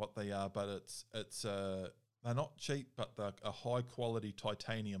can't remember what they are, but it's they're not cheap, but they're a high-quality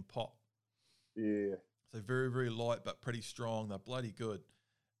titanium pot. Yeah. So very, very light, but pretty strong. They're bloody good.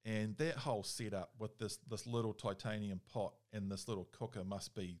 And that whole setup with this little titanium pot and this little cooker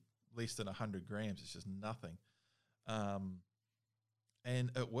must be less than 100 grams. It's just nothing.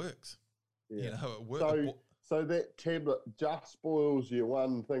 And it works. Yeah. You know, it works. So that tablet just boils you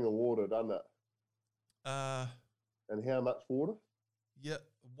one thing of water, doesn't it? And how much water? Yeah,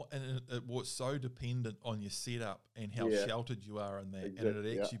 and it was so dependent on your setup and how sheltered you are in that. Exactly, and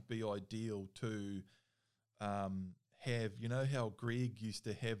it'd actually be ideal to have, you know how Greg used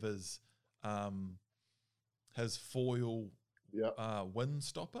to have his foil wind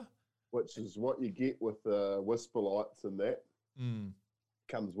stopper? Which is what you get with whisper lights and that.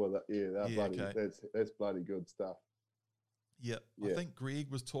 Comes with it. Yeah, that's bloody good stuff. Yeah, I think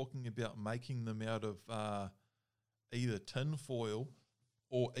Greg was talking about making them out of either tin foil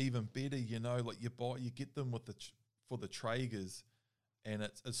or even better, you know, like you get them with for the Traegers, and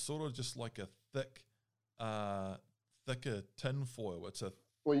it's sort of just like a thicker tin foil.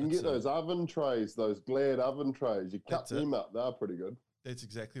 You can get those oven trays, those Glad oven trays. You cut them up; they're pretty good. That's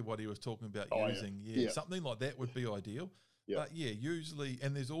exactly what he was talking about using. Yeah, something like that would be ideal. Yeah. But yeah, usually,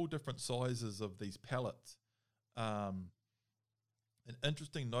 and there's all different sizes of these pellets. An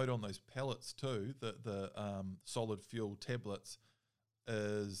interesting note on those pellets too, the solid fuel tablets,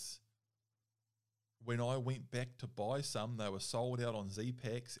 is when I went back to buy some, they were sold out on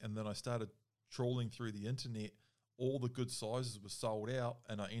Z-Packs, and then I started trawling through the internet. All the good sizes were sold out,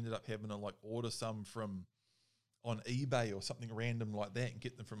 and I ended up having to like order some from on eBay or something random like that and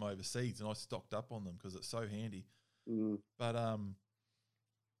get them from overseas, and I stocked up on them because it's so handy. But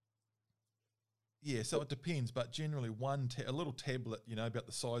yeah, so it depends, but generally a little tablet, you know, about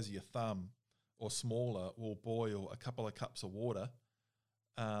the size of your thumb or smaller, will boil a couple of cups of water.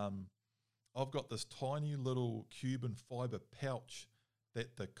 I've got this tiny little Cuban fiber pouch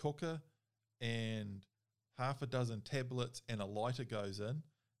that the cooker and half a dozen tablets and a lighter goes in,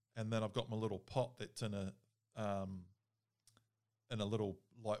 and then I've got my little pot that's in a little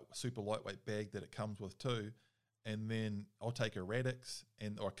super lightweight bag that it comes with too. And then I'll take a Radix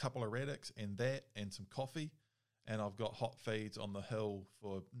or a couple of Radix and that and some coffee, and I've got hot feeds on the hill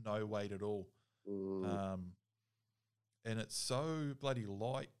for no weight at all. And it's so bloody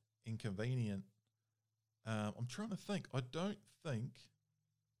light and convenient. I'm trying to think. I don't think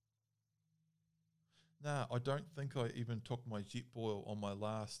I even took my Jetboil on my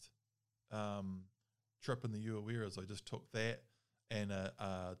last trip in the Uawiras. I just took that and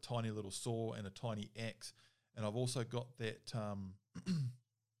a tiny little saw and a tiny axe. And I've also got that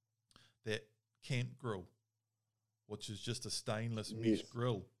that camp grill, which is just a stainless mesh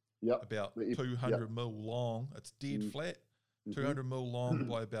grill, about 200 mil long. It's dead flat, 200 mil long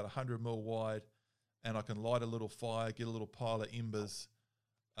by about 100 mil wide, and I can light a little fire, get a little pile of embers,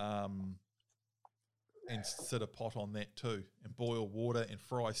 and set a pot on that too, and boil water and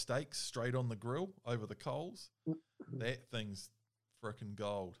fry steaks straight on the grill over the coals. That thing's frickin'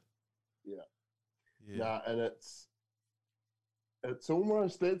 gold. Yeah. And it's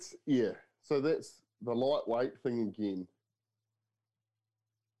almost so that's the lightweight thing again.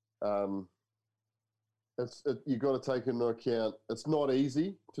 You got to take into account it's not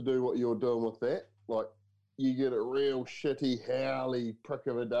easy to do what you're doing with that. Like you get a real shitty howly prick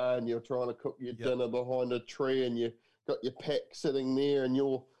of a day, and you're trying to cook your dinner behind a tree, and you got your pack sitting there, and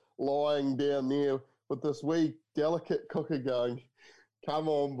you're lying down there with this wee delicate cooker going, "Come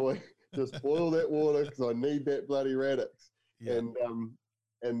on, boy." Just boil that water because I need that bloody Radix. Yeah.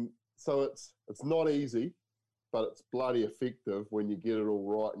 And so it's not easy, but it's bloody effective when you get it all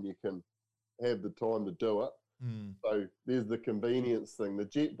right and you can have the time to do it. So there's the convenience thing. The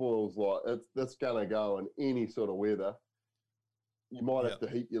Jetboil's that's going to go in any sort of weather. You might have to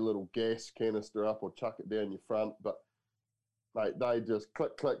heat your little gas canister up or chuck it down your front, but mate, they just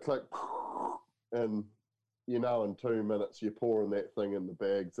click, click, click, and you know, in 2 minutes, you're pouring that thing in the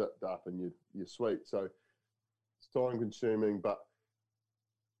bag, zipped up, and you're sweet. So it's time consuming, but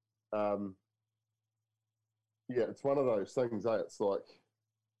it's one of those things. It's like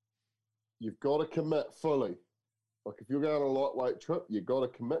you've got to commit fully Like if you're going on a lightweight trip, you got to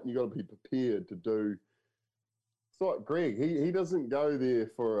commit and you got to be prepared to do. It's like Greg. He doesn't go there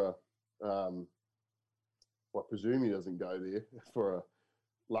for a. I presume he doesn't go there for a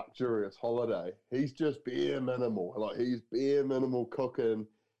luxurious holiday. He's just bare minimal. Like he's bare minimal cooking.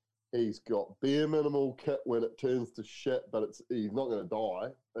 He's got bare minimal kit when it turns to shit, but he's not going to die.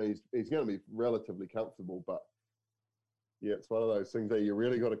 He's going to be relatively comfortable, but yeah, it's one of those things that you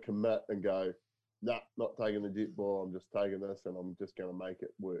really got to commit and go, nah, not taking the Jetboil. I'm just taking this, and I'm just going to make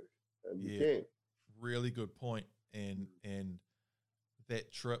it work. And you can. Really good point. And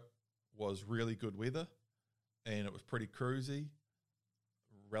that trip was really good weather, and it was pretty cruisy,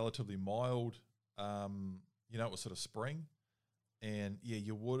 relatively mild. It was sort of spring. And yeah,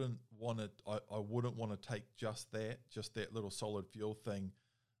 you wouldn't want to. I wouldn't want to take just that little solid fuel thing,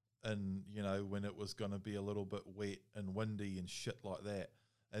 and when it was going to be a little bit wet and windy and shit like that.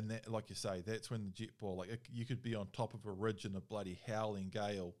 And that, like you say, that's when the Jetboil, you could be on top of a ridge in a bloody howling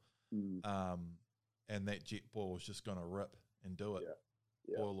gale, and that Jetboil was just going to rip and do it.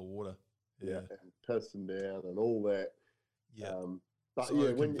 Yeah. Boil the water. Yeah, and pissing down and all that. Yeah, but so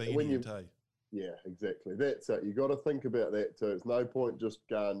yeah, when you yeah, exactly. That's it. You got to think about that too. It's no point just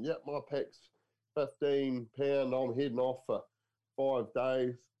going, yep, my pack's 15 pound. I'm heading off for 5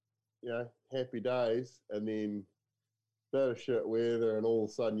 days. Happy days, and then bit of shit weather, and all of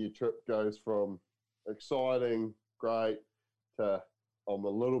a sudden your trip goes from exciting, great, to I'm a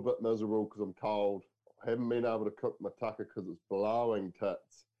little bit miserable because I'm cold. I haven't been able to cook my tucker because it's blowing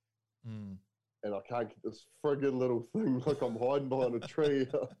tits. And I can't get this friggin' little thing like I'm hiding behind a tree,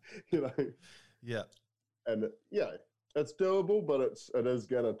 Yeah. And it's doable, but it is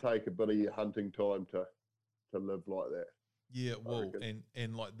going to take a bit of your hunting time to live like that. Yeah, well,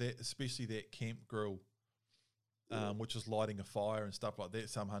 and like that, especially that camp grill, which is lighting a fire and stuff like that.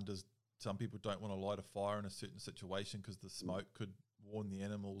 Some people don't want to light a fire in a certain situation because the smoke could warn the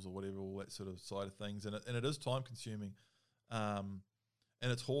animals or whatever, all that sort of side of things. And it is time consuming. And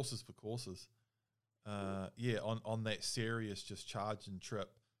it's horses for courses. On that serious just charging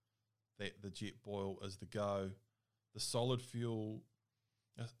trip, that the Jetboil is the go. The solid fuel,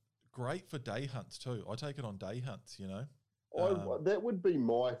 great for day hunts too. I take it on day hunts, that would be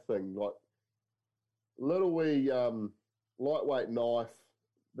my thing. Like little wee lightweight knife,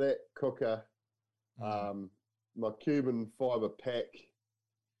 that cooker, my Cuban fibre pack,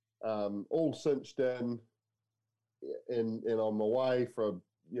 all cinched in, and I'm away for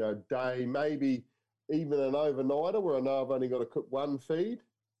a day, maybe even an overnighter where I know I've only got to cook one feed,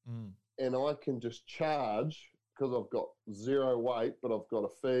 and I can just charge because I've got zero weight, but I've got a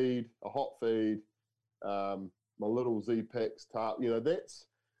feed, a hot feed, my little Z-Packs tarp.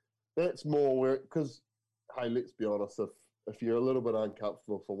 That's more where, because hey, let's be honest, if you're a little bit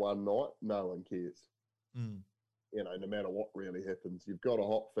uncomfortable for one night, no one cares. No matter what really happens, you've got a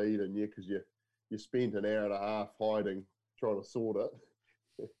hot feed in you because you spent an hour and a half hiding trying to sort it.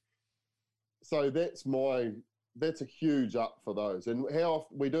 So that's a huge up for those. And how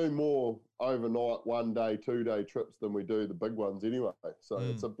we do more overnight, 1 day, 2 day trips than we do the big ones anyway. So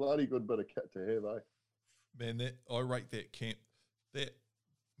it's a bloody good bit of kit to have, eh? Man, I rate that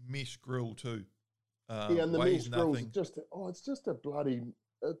mesh grill too. And the mesh grill is it's just a bloody.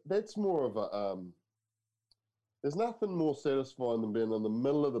 That's more of a. There's nothing more satisfying than being in the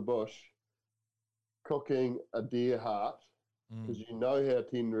middle of the bush, cooking a deer heart, because you know how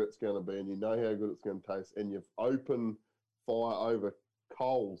tender it's going to be and you know how good it's going to taste, and you've open fire over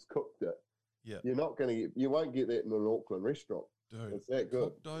coals, cooked it. Yeah, you won't get that in an Auckland restaurant. Dude, it's that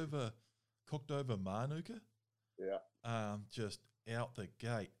good. Cooked over manuka. Yeah. Just out the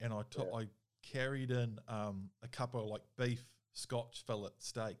gate, and I carried in a couple of like beef Scotch fillet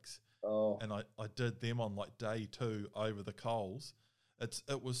steaks. Oh. And I did them on like day 2 over the coals.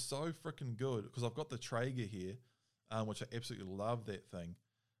 It was so freaking good because I've got the Traeger here, which I absolutely love that thing.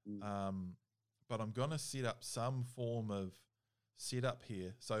 But I'm gonna set up some form of setup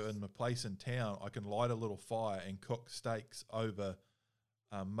here, so in my place in town, I can light a little fire and cook steaks over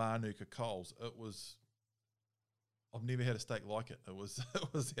manuka coals. I've never had a steak like it. It was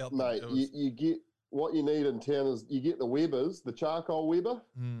out there. Mate, you get what you need in town is you get the Weber's, the charcoal Weber.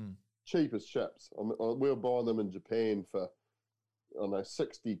 Cheap as chips. We're buying them in Japan for, I don't know,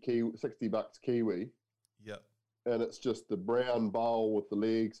 $60 Kiwi. Yep. And it's just the brown bowl with the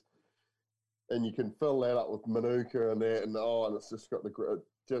legs, and you can fill that up with manuka and that, and it's just got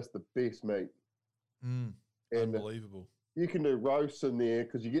the best meat. And unbelievable. You can do roasts in there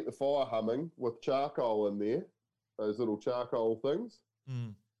because you get the fire humming with charcoal in there, those little charcoal things,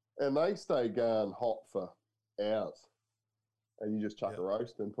 and they stay going hot for hours. And you just chuck a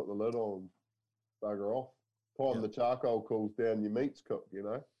roast and put the lid on and bugger off. Time Yeah. the charcoal cools down, your meat's cooked,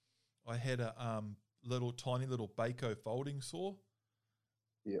 I had a tiny little Baco folding saw,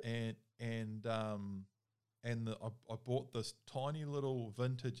 Yep. I bought this tiny little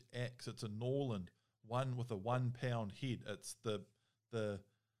vintage axe. It's a Norland one with a 1 pound head. It's the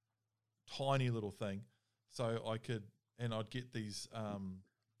tiny little thing, so I'd get these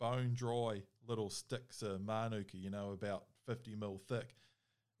bone dry little sticks of manuka, about 50 mil thick,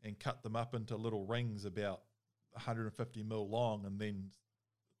 and cut them up into little rings about 150 mil long, and then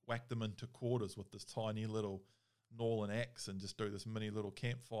whack them into quarters with this tiny little Norland axe, and just do this mini little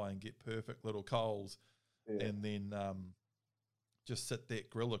campfire and get perfect little coals, Yeah. and then just sit that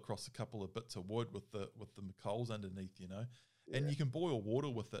grill across a couple of bits of wood with the coals underneath, and you can boil water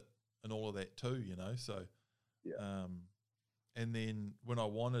with it and all of that too, So, Yeah. And then when I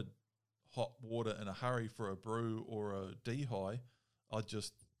wanted hot water in a hurry for a brew or a dehy, I'd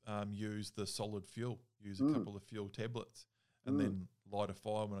just use the solid fuel, use a couple of fuel tablets, and then light a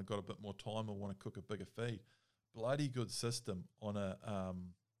fire when I got a bit more time and want to cook a bigger feed. Bloody good system on a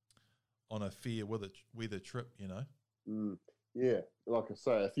fair weather trip, Yeah, like I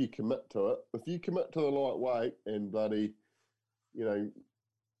say, if you commit to the lightweight and bloody,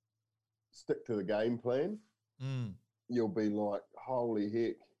 stick to the game plan, you'll be like, holy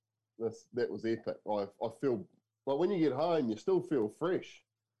heck, that was epic. I feel like when you get home, you still feel fresh.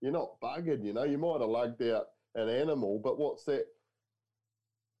 You're not buggered, you might have lugged out an animal, but what's that,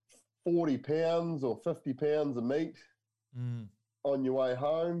 40 pounds or 50 pounds of meat on your way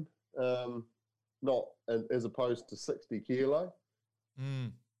home, not as opposed to 60 kilo,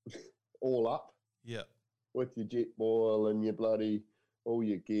 all up. Yeah. With your jet boil and your bloody, all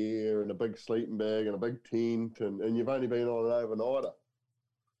your gear and a big sleeping bag and a big tent, and you've only been on an overnighter.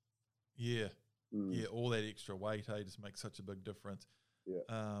 Yeah. Yeah, all that extra weight, just makes such a big difference. Yeah.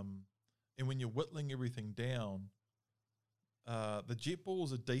 And when you're whittling everything down, the jet ball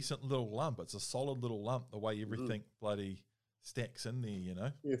is a decent little lump. It's a solid little lump, the way everything bloody stacks in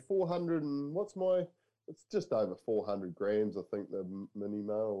there, Yeah, 400 and it's just over 400 grams, I think, the Mini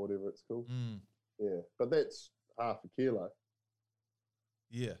Mo or whatever it's called. Yeah, but that's half a kilo.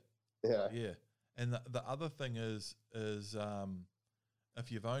 Yeah. Yeah. Yeah. And the other thing is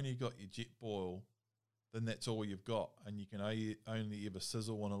if you've only got your jet boil, then that's all you've got, and you can only ever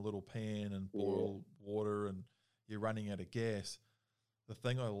sizzle on a little pan and boil water, and you're running out of gas. The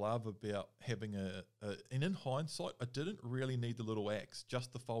thing I love about having and in hindsight, I didn't really need the little axe,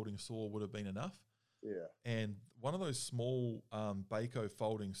 just the folding saw would have been enough. Yeah. And one of those small Baco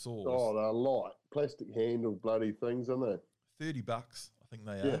folding saws. Oh, they're light, plastic handled bloody things, aren't they? $30, I think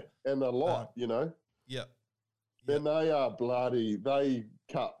they Yeah, are. and they're light, Yeah. And they are bloody, they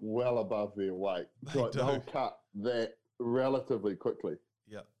cut well above their weight. They'll cut that relatively quickly.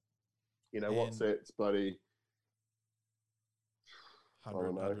 Yeah. What's that? It's bloody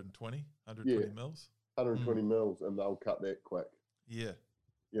 100, 120 mils. 120 mils, and they'll cut that quick. Yeah.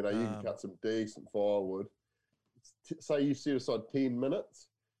 You can cut some decent firewood. Say you set aside 10 minutes,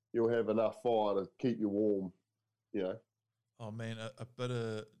 you'll have enough fire to keep you warm, Oh, man, a bit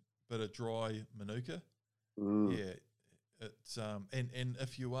of dry manuka. Yeah, it's and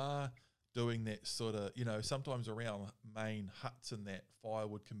if you are doing that sort of, sometimes around main huts and that,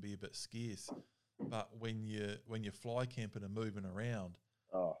 firewood can be a bit scarce, but when you're fly camping and moving around,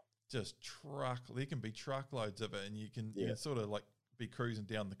 there can be truckloads of it, and you can sort of like be cruising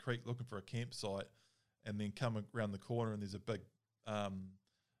down the creek looking for a campsite, and then come around the corner and there's a big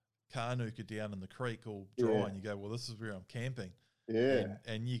carnuka down in the creek all dry, and you go, well, this is where I'm camping. Yeah.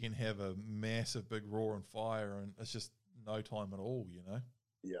 And you can have a massive big roaring fire, and it's just no time at all,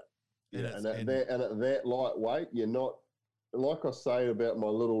 Yeah. And at that lightweight, you're not, like I say about my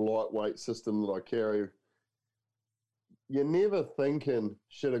little lightweight system that I carry, you're never thinking,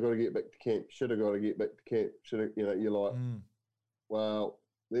 should I got to get back to camp? Should I got to get back to camp? You're like, well,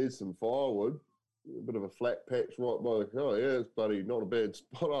 there's some firewood, a bit of a flat patch right by the, oh yeah, it's bloody not a bad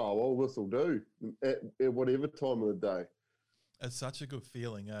spot. Oh, well, this will do at whatever time of the day. It's such a good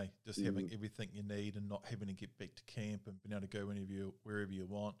feeling, just having everything you need and not having to get back to camp and being able to go wherever you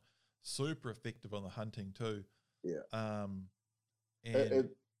want. Super effective on the hunting too. Yeah. And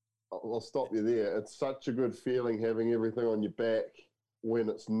I'll stop you there. It's such a good feeling having everything on your back when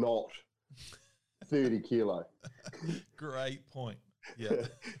it's not 30 kilo. Great point. Yeah.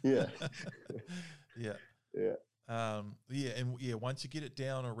 Yeah. Yeah. Yeah. Once you get it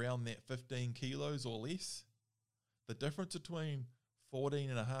down around that 15 kilos or less, the difference between 14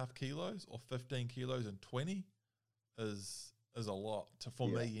 and a half kilos or 15 kilos and 20 is a lot for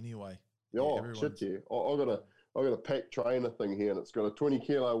me anyway. Oh, shit, yeah. I've got a pack trainer thing here, and it's got a 20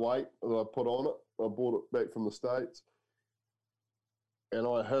 kilo weight that I put on it. I bought it back from the States. And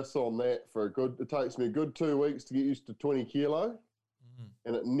I hiss on that it takes me a good 2 weeks to get used to 20 kilo,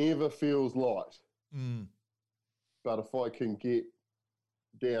 and it never feels light. But if I can get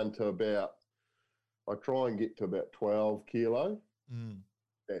down to I try and get to about 12 kilo,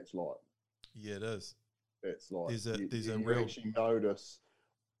 that's light. Yeah, it is. That's light. You real... actually notice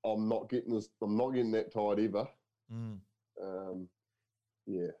I'm not getting that tired ever.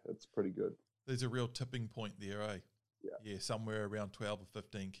 Yeah, it's pretty good. There's a real tipping point there, eh? Yeah, somewhere around 12 or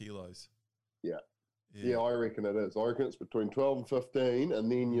 15 kilos. Yeah, I reckon it is. I reckon it's between 12 and 15,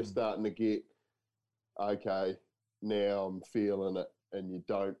 and then you're starting to get, okay, now I'm feeling it, and you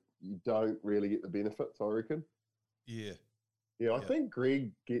don't really get the benefits, I reckon. Yeah. I think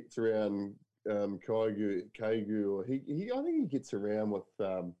Greg gets around Kaigu, or I think he gets around with,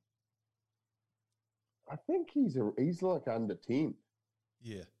 I think he's like under 10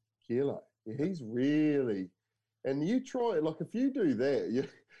 kilo. Yeah, he's really, and you try, like, if you do that,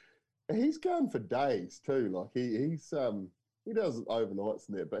 he's going for days too. Like he does overnights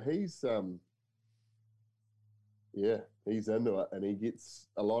and that, but he's into it, and he gets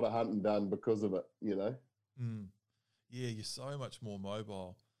a lot of hunting done because of it. Yeah, you're so much more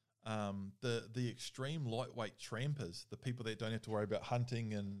mobile. The extreme lightweight trampers, the people that don't have to worry about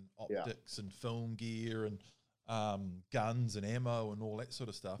hunting and optics and film gear and guns and ammo and all that sort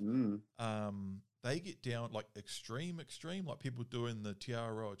of stuff. They get down like extreme, like people doing the Te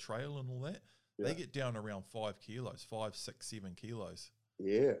Aroa Trail and all that. Yeah. They get down around 5 kilos, 5, 6, 7 kilos.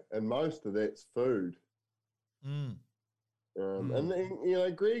 Yeah, and most of that's food. And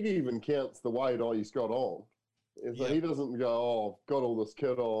then, Greg even counts the weight he's got on. So he doesn't go, oh, I've got all this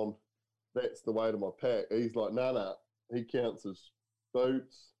kit on, that's the weight of my pack. He's like, no. He counts his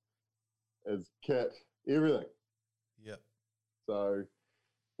boots, his kit, everything. Yeah. So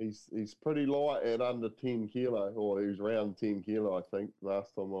he's pretty light at under 10 kilo, or he was around 10 kilo, I think,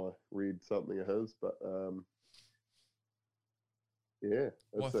 last time I read something of his. But well,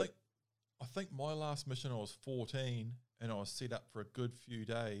 I think my last mission I was 14, and I was set up for a good few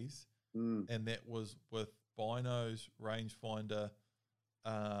days, and that was with binos, rangefinder,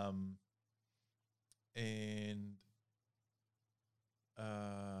 and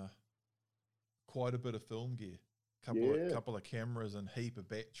quite a bit of film gear. Couple of cameras and heap of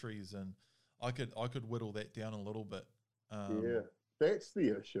batteries, and I could whittle that down a little bit. That's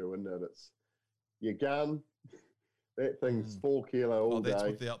the issue, isn't it? It's your gun. That thing's 4 kilo all day. That's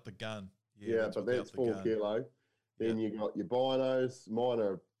without the gun. But that's 4 kilo. Then you got your binos. Mine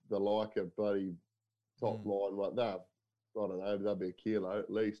are the Leica bloody top line. Like that, I don't know. They'll be a kilo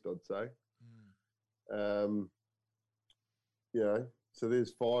at least, I'd say. So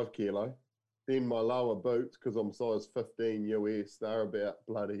there's 5 kilo. Then my lower boots, because I'm size 15 US, they're about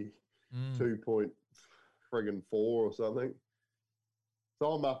bloody 2.4 or something.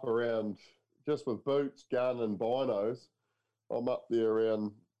 So I'm up around, just with boots, gun and binos, I'm up there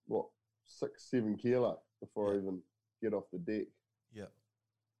around, 6, 7 kilo before I even get off the deck. Yeah.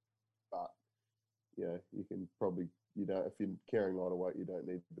 But, you can probably, if you're carrying lighter weight, you don't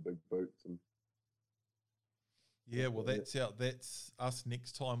need the big boots. And yeah, well, that's us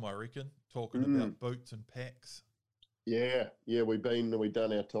next time, I reckon, talking about boots and packs. Yeah, we've done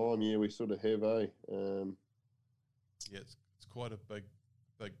our time. Yeah, we sort of have, eh? It's quite a big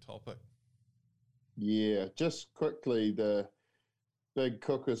topic. Yeah, just quickly, the big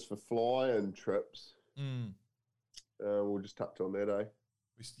cookers for fly-in trips. We'll just touch on that, eh?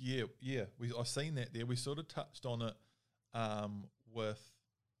 I've seen that there. We sort of touched on it with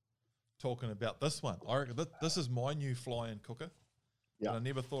talking about this one. I reckon this is my new fly-in cooker. Yeah. I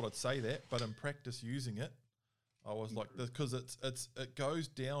never thought I'd say that, but in practice using it, I was like, because it goes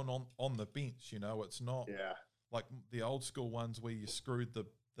down on the bench. It's not like the old school ones where you screwed the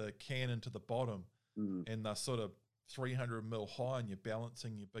can into the bottom and they're sort of 300 mil high and you're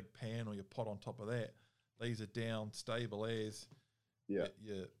balancing your big pan or your pot on top of that. These are down, stable as. Your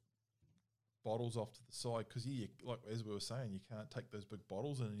bottles off to the side, because like as we were saying, you can't take those big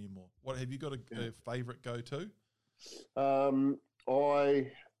bottles in anymore. What have you got a favourite go-to? From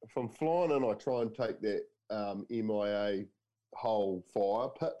flying in, I try and take that MIA whole fire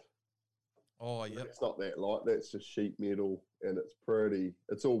pit. Oh yeah, it's not that light. That's just sheet metal, and it's pretty.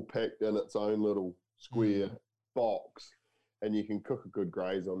 It's all packed in its own little square box, and you can cook a good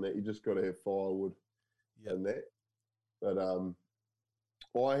graze on that. You just got to have firewood and that. But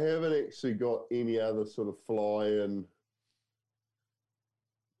I haven't actually got any other sort of fly-in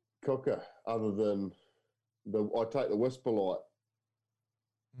cooker other than I take the Whisper Light.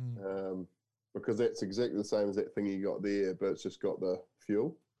 because that's exactly the same as that thing you got there, but it's just got the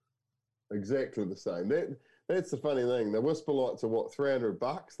fuel. Exactly the same. That's the funny thing. The Whisper Lights are what,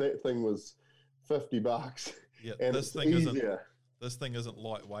 $300? That thing was $50. Yeah, and this it's thing easier. This thing isn't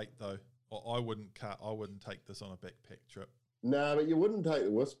lightweight though. I wouldn't take this on a backpack trip. No, but you wouldn't take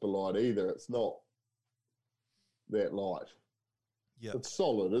the Whisper Light either. It's not that light. Yeah, It's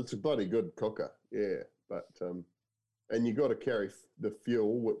solid. It's a bloody good cooker. Yeah, but and you got to carry the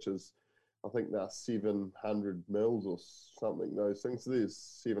fuel, which is, I think they're 700 mils or something. Those things. So there's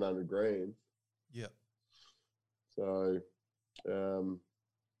 700 grams. yeah. So,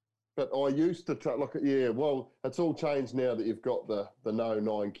 but I used to look at, yeah. Well, it's all changed now that you've got the no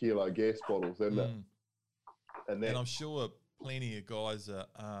 9 kilo gas bottles, isn't it? And I'm sure plenty of guys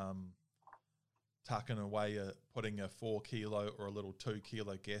are tucking away, putting a 4 kilo or a little 2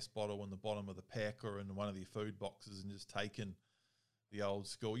 kilo gas bottle in the bottom of the pack or in one of their food boxes and just taking the old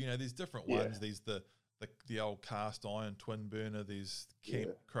school. You know, there's different ones. There's the old cast iron twin burner. There's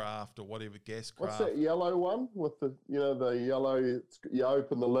Campcraft or whatever, Gascraft. What's that yellow one with the the yellow? You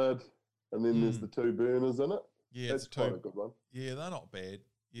open the lid and then there's the 2 burners in it. Yeah, that's quite a good one. Yeah, they're not bad.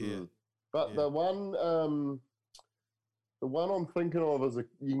 Yeah, but the one I'm thinking of is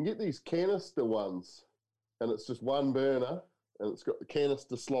you can get these canister ones, and it's just one burner, and it's got the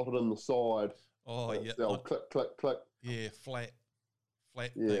canister slotted in the side. Oh yeah, they'll click, click, click. Yeah, flat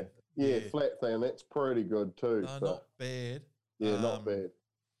yeah. thing. Yeah, flat thing. That's pretty good too. No, not bad. Yeah, not bad.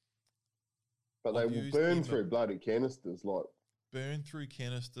 But they will burn through bloody canisters like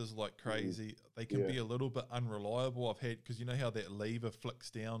crazy. They can be a little bit unreliable. I've had, because you know how that lever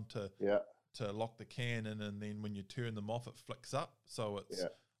flicks down to lock the can in, and then when you turn them off, it flicks up. So it's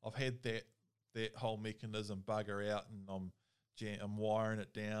I've had that whole mechanism bugger out, and I'm wiring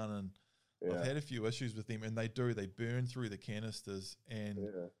it down, and I've had a few issues with them, and they burn through the canisters, and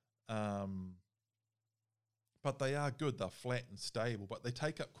but they are good. They're flat and stable, but they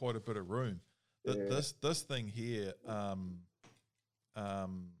take up quite a bit of room. This thing here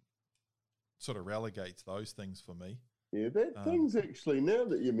sort of relegates those things for me. Yeah, that thing's actually, now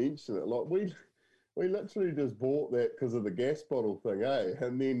that you mention it, like we literally just bought that because of the gas bottle thing, eh?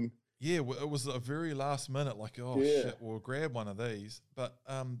 And then it was a very last minute, like, shit, we'll grab one of these, but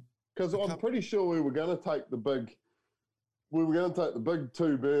because I'm pretty sure we were going to take the big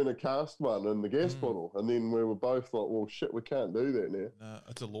 2 burner cast one in the gas bottle, and then we were both like, well, shit, we can't do that now. No,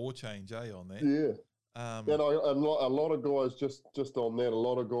 it's a law change, on that. Yeah. And a lot of guys just on that, a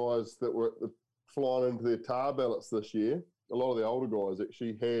lot of guys that were flying into their tar ballets this year, a lot of the older guys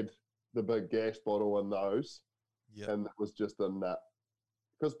actually had the big gas bottle in those, and it was just a nut.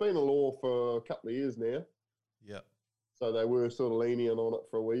 Because it's been a law for a couple of years now. Yeah. So they were sort of lenient on it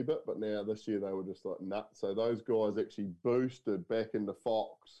for a wee bit, but now this year they were just like nuts. So those guys actually boosted back into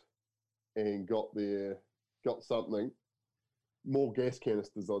Fox and got something, more gas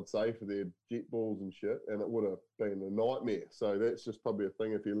canisters, I'd say, for their jet balls and shit, and it would have been a nightmare. So that's just probably a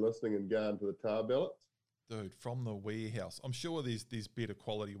thing if you're listening and going to the tar ballets. Dude, from the warehouse. I'm sure there's better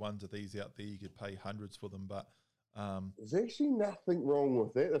quality ones of these out there. You could pay hundreds for them, but there's actually nothing wrong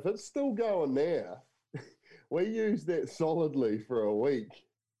with that. If it's still going now, we used that solidly for a week.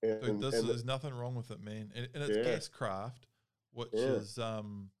 Dude, there's nothing wrong with it, man. And it's Gascraft, which is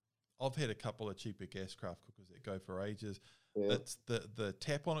I've had a couple of cheaper Gascraft cookers that go for ages. Yeah. It's the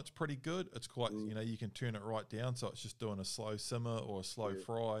tap on it's pretty good. It's quite you can turn it right down, so it's just doing a slow simmer or a slow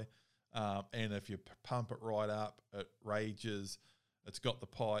fry. And if you pump it right up, it rages. It's got the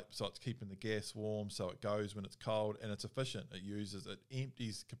pipe, so it's keeping the gas warm, so it goes when it's cold, and it's efficient.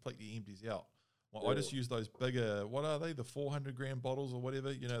 It completely empties out. Well, I just use those bigger, what are they, the 400 gram bottles or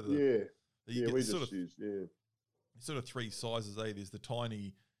whatever, you know? We just use sort of 3 sizes, eh? There's the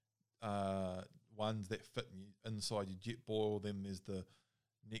tiny ones that fit inside your jet boil, then there's the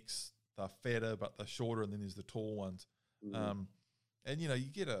fatter but the shorter, and then there's the tall ones. And you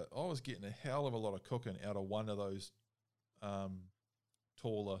was getting a hell of a lot of cooking out of one of those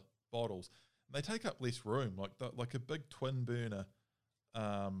taller bottles. And they take up less room, like a big twin burner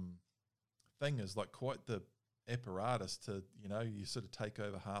thing is like quite the apparatus to, you sort of take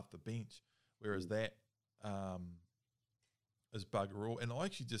over half the bench, whereas that is bugger all. And I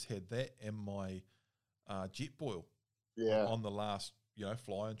actually just had that in my jet boil on the last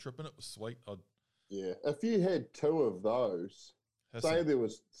flying trip, and it was sweet. If you had 2 of those, if there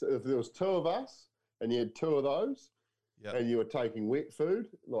was 2 of us and you had 2 of those, and you were taking wet food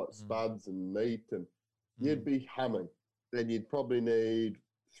like spuds and meat, and you'd be humming. Then you'd probably need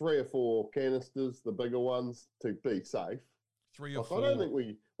 3 or 4 canisters, the bigger ones, to be safe. 3 or 4. I don't think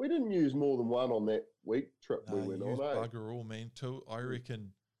we didn't use more than one on that week trip we went on. Bugger all, man. 2, I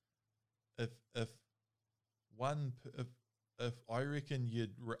reckon. if one if I reckon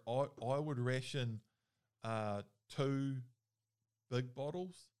I would ration 2 big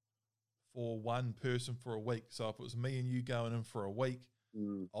bottles for one person for a week. So if it was me and you going in for a week,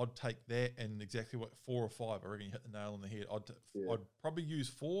 I'd take that and exactly 4 or 5. I reckon you hit the nail on the head. I'd probably use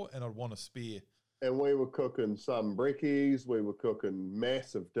 4 and I'd want a spare. And we were cooking some brekkies. We were cooking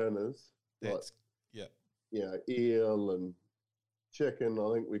massive dinners. That's eel and chicken.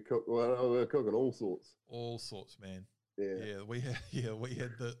 I think we cooked. Well, we were cooking all sorts. All sorts, man. Yeah, we had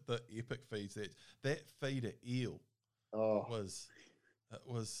the epic feeds. That feed at eel was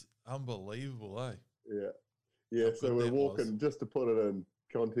unbelievable, eh? Yeah. So we're walking. Just to put it in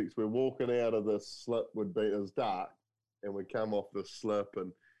context, we're walking out of this slip. It was dark, and we come off the slip,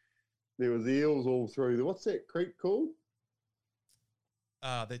 and there was eels all through. What's that creek called?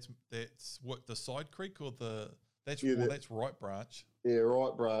 That's what, the side creek or that's Right Branch. Yeah,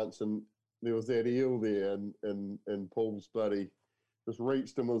 Right Branch, and there was that eel there, and Paul's buddy just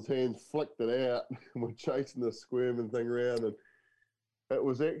reached him with his hands, flicked it out, and we're chasing the squirming thing around, and it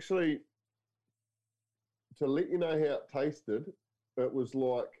was actually, to let you know how it tasted, it was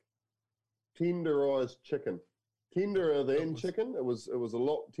like tenderized chicken. Tenderer than chicken. It was a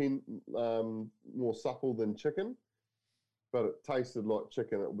lot more supple than chicken, but it tasted like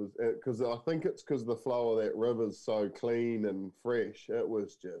chicken. It was because I think it's because the flow of that river's so clean and fresh. It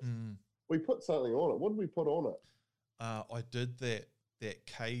was just. We put something on it. What did we put on it? I did that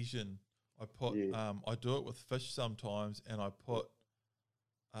Cajun. I put I do it with fish sometimes, and I put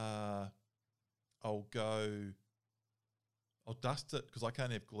I'll dust it because I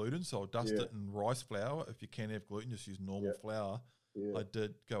can't have gluten, so I'll dust it in rice flour. If you can't have gluten, just use normal flour. I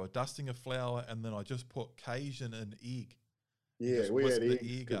did go a dusting of flour, and then I just put Cajun and egg. Yeah, we had eggs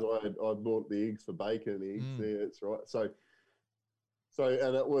because I bought the eggs for bacon and eggs. Yeah, that's right. So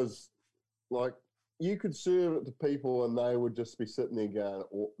and it was like you could serve it to people, and they would just be sitting there going,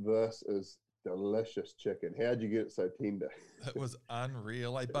 oh, "This is delicious chicken. How'd you get it so tender?" It was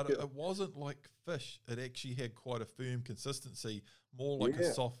unreal, but it wasn't like fish. It actually had quite a firm consistency, more like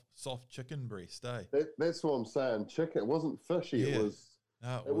a soft chicken breast, eh? That's what I'm saying. Chicken. It wasn't fishy. Yeah.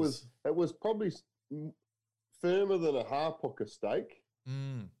 It was probably firmer than a Hapuka steak,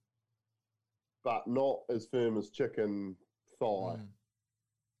 but not as firm as chicken thigh.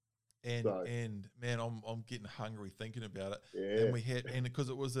 And man, I'm getting hungry thinking about it. Yeah. And we had, and because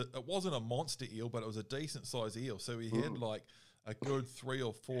it wasn't a monster eel, but it was a decent size eel. So we had like a good 3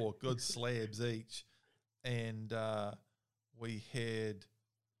 or 4 good slabs each, and we had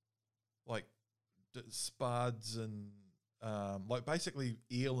like spuds and like basically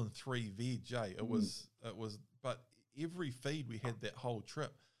eel and 3 veg. It was, but every feed we had that whole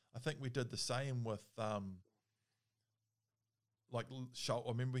trip. I think we did the same with I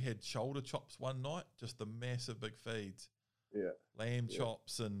remember we had shoulder chops one night, just the massive big feeds. Yeah. Lamb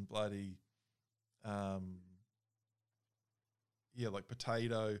chops and bloody, like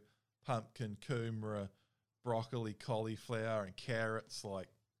potato, pumpkin, kumara, broccoli, cauliflower, and carrots.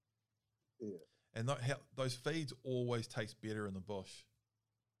 And those feeds always taste better in the bush.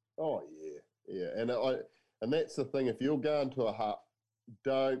 Oh yeah. And that's the thing. If you're going to a hut,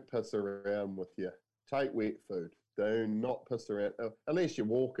 don't piss around with you. Take wet food. Do not piss around unless you're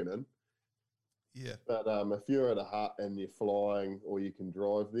walking in. Yeah. But if you're at a hut and you're flying or you can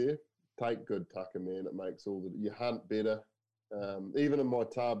drive there, take good tucker, man. It makes you hunt better. Even in my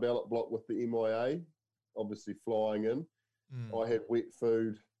tar ballot block with the MIA, obviously flying in, I had wet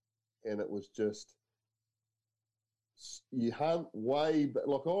food, and it was just you hunt way.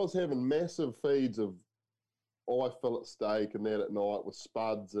 Like I was having massive feeds of eye fillet steak and that at night with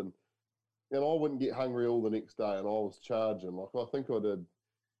spuds and I wouldn't get hungry all the next day, and I was charging. Like, I think I did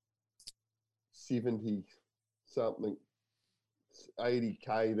 70 something,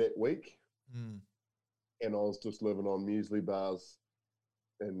 80K that week. And I was just living on muesli bars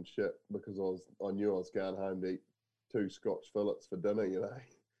and shit because I knew I was going home to eat 2 Scotch fillets for dinner,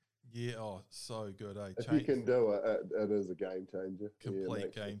 Yeah, so good, eh? If you can do it, it is a game changer.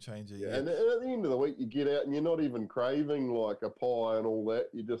 Complete game changer, yeah. And at the end of the week, you get out and you're not even craving like a pie and all that.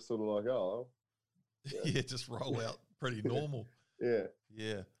 You're just sort of like, oh. Yeah, just roll out pretty normal. Yeah.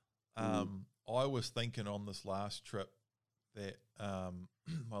 I was thinking on this last trip that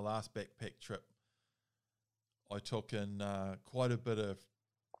my last backpack trip, I took in quite a bit of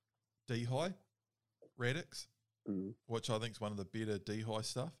Dehi Radix, which I think is one of the better Dehi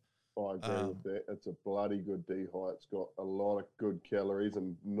stuff. I agree with that. It's a bloody good Dehi. It's got a lot of good calories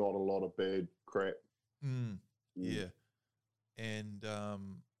and not a lot of bad crap. Yeah. And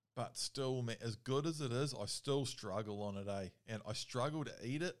but still, man, as good as it is, I still struggle on it, and I struggle to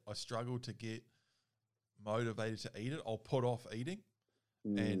eat it. I struggle to get motivated to eat it. I'll put off eating,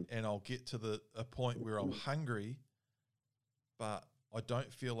 and I'll get to a point where I'm hungry, but I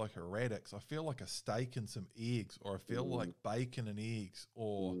don't feel like a radix. I feel like a steak and some eggs, or I feel like bacon and eggs,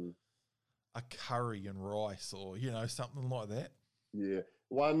 or a curry and rice, or something like that. Yeah.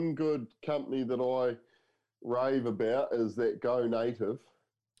 One good company that I rave about is that Go Native.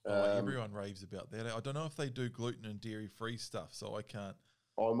 Everyone raves about that. I don't know if they do gluten and dairy-free stuff, so I can't.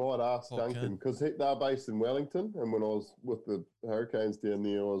 I might ask Duncan, because they're based in Wellington, and when I was with the Hurricanes down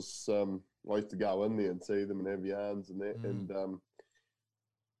there, I used to go in there and see them and have yarns and that, and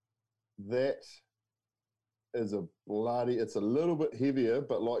that is it's a little bit heavier,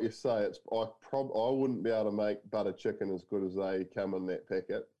 but like you say, I wouldn't be able to make butter chicken as good as they come in that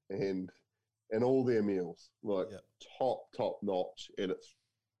packet, and all their meals, top notch, and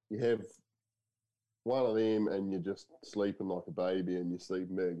you have one of them and you're just sleeping like a baby and you sleep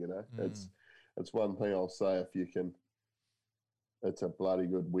big, It's one thing I'll say, if you can, it's a bloody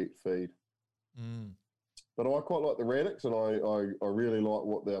good wet feed. But I quite like the radix, and I really like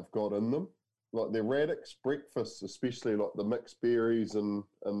what they've got in them. Like their radix breakfasts, especially like the mixed berries and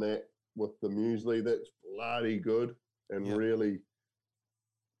that with the muesli, that's bloody good and really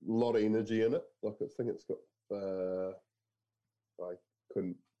a lot of energy in it. Like I think it's got, I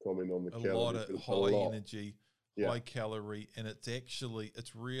couldn't comment on the calories. A lot of high energy, high calorie, and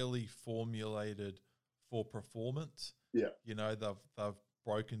it's really formulated for performance. Yeah. They've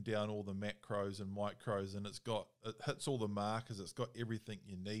broken down all the macros and micros, and it hits all the markers. It's got everything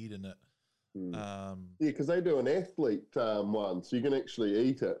you need in it. Because they do an athlete one, so you can actually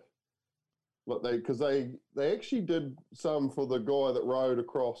eat it. But they actually did some for the guy that rode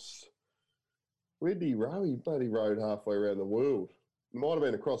across. Where did he row? He bloody rode halfway around the world. It might have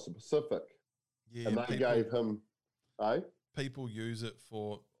been across the Pacific. Yeah, and they gave him, people use it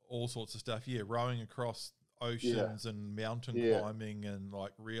for all sorts of stuff. Yeah, rowing across oceans and mountain climbing and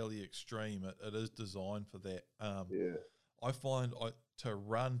like really extreme. It is designed for that. I find to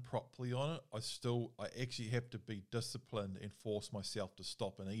run properly on it, I actually have to be disciplined and force myself to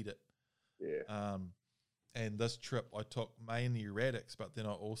stop and eat it. Yeah. And this trip I took mainly radix, but then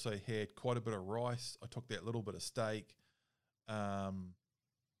I also had quite a bit of rice. I took that little bit of steak, and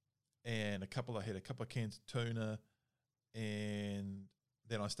I had a couple of cans of tuna, and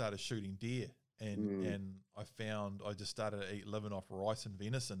then I started shooting deer. And I found I just started to eat living off rice and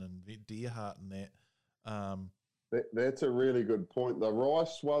venison and deer heart and that. That's a really good point. The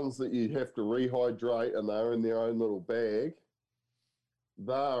rice ones that you have to rehydrate and they're in their own little bag,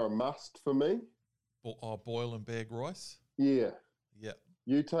 they're a must for me. Boil and bag rice? Yeah. Yeah.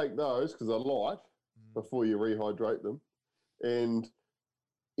 You take those because they're light before you rehydrate them. And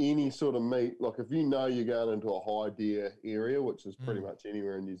any sort of meat, like if you're going into a high deer area, which is pretty much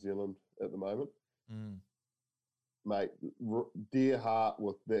anywhere in New Zealand at the moment, mate, deer heart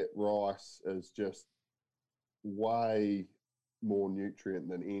with that rice is just way more nutrient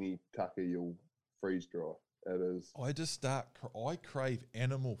than any tucker you'll freeze dry. It is. I crave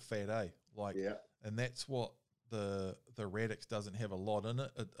animal fat, and that's what the radix doesn't have a lot in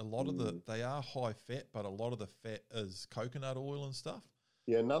it. A lot of they are high fat, but a lot of the fat is coconut oil and stuff.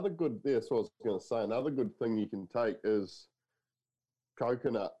 Yeah, that's what I was going to say. Another good thing you can take is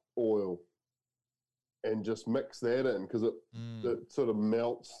coconut oil and just mix that in, because it sort of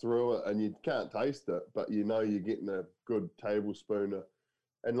melts through it and you can't taste it, but you're getting a good tablespoon of,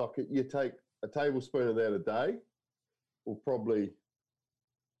 and like you take a tablespoon of that a day will probably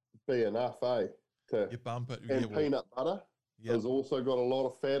be enough, You bump it. And peanut butter has also got a lot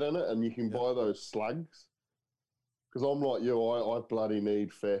of fat in it, and you can buy those slugs. Because I'm like you, I bloody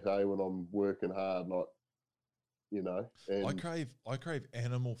need fat, when I'm working hard, And I crave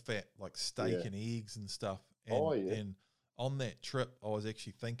animal fat, like steak and eggs and stuff. And, and on that trip, I was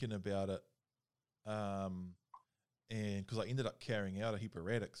actually thinking about it, and because I ended up carrying out a heap of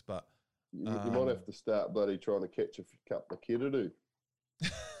radix, but you might have to start bloody trying to catch a couple of kiddo.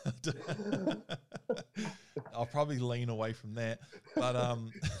 I'll probably lean away from that, but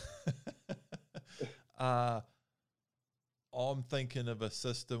I'm thinking of a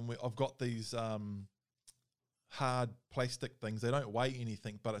system where I've got these hard plastic things. They don't weigh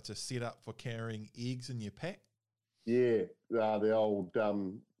anything, but it's a setup for carrying eggs in your pack. Yeah, the old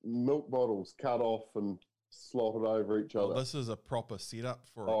milk bottles cut off and slotted over each other. This is a proper setup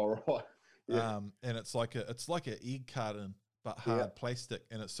for it. Oh, right. Yeah. And it's like an egg carton, but hard plastic,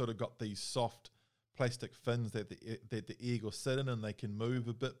 and it's sort of got these soft plastic fins that the egg will sit in, and they can move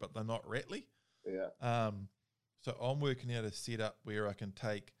a bit, but they're not rattly. Yeah. So I'm working out a setup where I can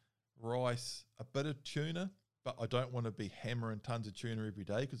take rice, a bit of tuna, but I don't want to be hammering tons of tuna every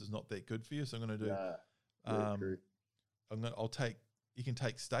day because it's not that good for you. So I'm going to do. True. I'll take. You can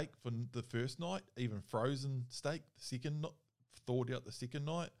take steak for the first night, even frozen steak. The second night, thawed out the second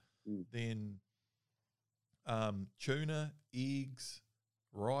night. Then tuna, eggs,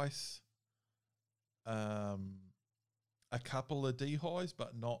 rice, a couple of dehyes,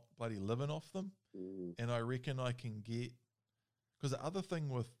 but not bloody living off them. And I reckon I can get, because the other thing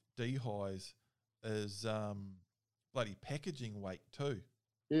with dehyes is bloody packaging weight too.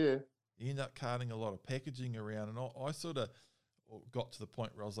 Yeah. You end up carting a lot of packaging around, and I sort of got to the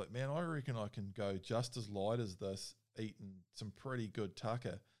point where I was like, man, I reckon I can go just as light as this, eating some pretty good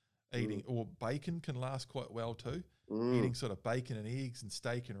tucker. Or bacon can last quite well too. Eating sort of bacon and eggs and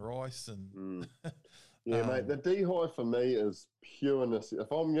steak and rice and yeah, mate. The dehy for me is pureness. If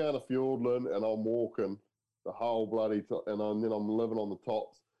I'm going to Fiordland and I'm walking the whole bloody then I'm living on the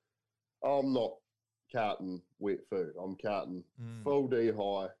tops, I'm not carting wet food. I'm carting full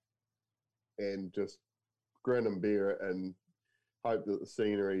dehy and just grin and bear it and hope that the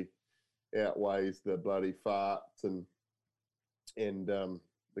scenery outweighs the bloody farts and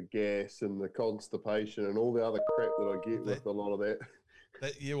the gas and the constipation and all the other crap that I get with a lot of that.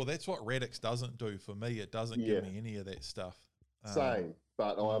 Well, that's what Radix doesn't do for me. It doesn't give me any of that stuff. Same,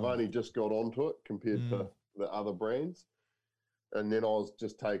 but I've only just got onto it compared to the other brands. And then I was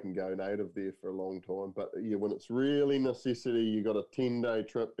just taking Go Native there for a long time. But yeah, when it's really necessity, you got a 10-day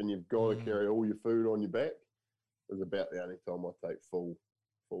trip and you've got to carry all your food on your back, is about the only time I take full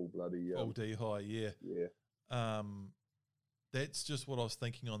bloody... full dehy, Yeah. That's just what I was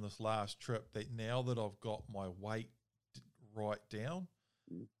thinking on this last trip, that now that I've got my weight right down,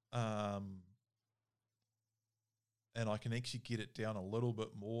 and I can actually get it down a little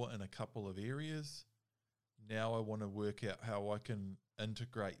bit more in a couple of areas, now I want to work out how I can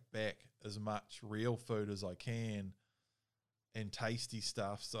integrate back as much real food as I can and tasty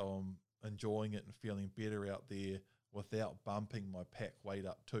stuff so I'm enjoying it and feeling better out there without bumping my pack weight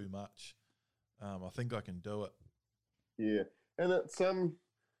up too much. I think I can do it. Yeah. And it's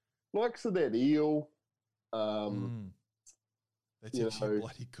likes of that eel. That's actually a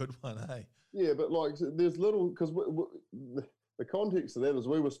bloody good one, eh? Yeah, but like there's little, because the context of that is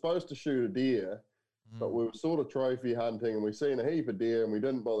we were supposed to shoot a deer, but we were sort of trophy hunting and we seen a heap of deer and we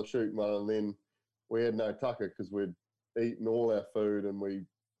didn't bother shooting one, and then we had no tucker because we'd eaten all our food and we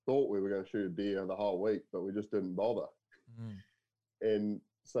thought we were going to shoot a deer the whole week, but we just didn't bother. And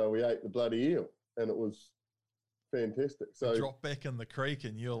so we ate the bloody eel and it was fantastic. So you drop back in the creek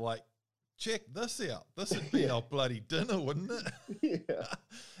and you're like, check this out. This would be our bloody dinner, wouldn't it? Yeah.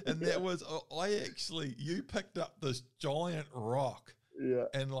 And that was, you picked up this giant rock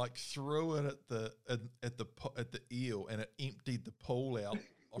and like threw it at the eel, and it emptied the pool out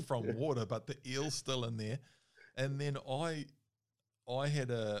from water, but the eel's still in there. And then I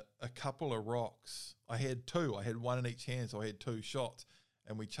had a couple of rocks. I had two. I had one in each hand, so I had two shots,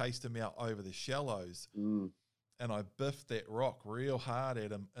 and we chased him out over the shallows. And I biffed that rock real hard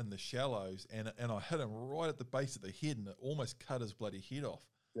at him in the shallows, and I hit him right at the base of the head, and it almost cut his bloody head off.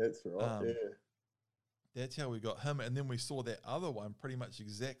 That's right, yeah. That's how we got him. And then we saw that other one, pretty much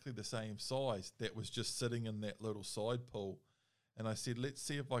exactly the same size, that was just sitting in that little side pool. And I said, let's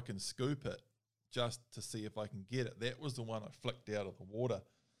see if I can scoop it, just to see if I can get it. That was the one I flicked out of the water.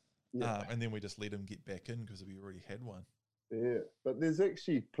 And then we just let him get back in because we already had one. Yeah, but there's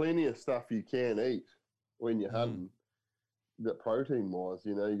actually plenty of stuff you can eat when you're hunting, that protein-wise.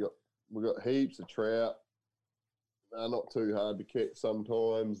 You know, we got heaps of trout. They're not too hard to catch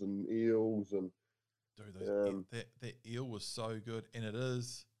sometimes, and eels and. Dude, that eel was so good, and it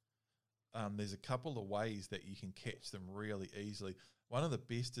is. There's a couple of ways that you can catch them really easily. One of the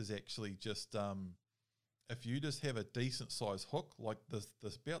best is actually just if you just have a decent size hook, like this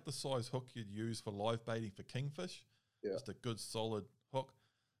about the size hook you'd use for live baiting for kingfish, just a good solid hook,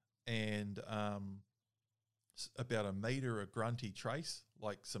 and about a metre of grunty trace,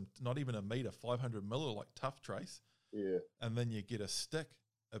 like not even a metre, 500 mil, like tough trace. Yeah. And then you get a stick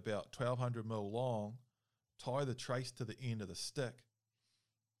about 1,200 mil long, tie the trace to the end of the stick,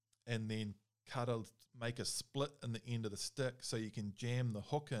 and then make a split in the end of the stick so you can jam the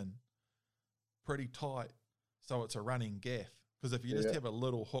hook in pretty tight so it's a running gaff. Because if you just have a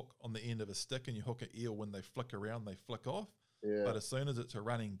little hook on the end of a stick and you hook an eel, when they flick around, they flick off. Yeah. But as soon as it's a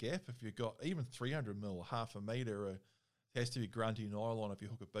running gaff, if you've got even 300 mil, half a metre, it has to be grunty nylon if you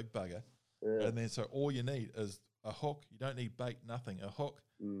hook a big bugger. Yeah. And then so all you need is a hook. You don't need bait, nothing. A hook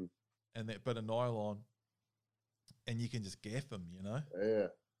and that bit of nylon, and you can just gaff them, you know?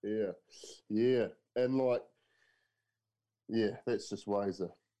 Yeah. And like, that's just ways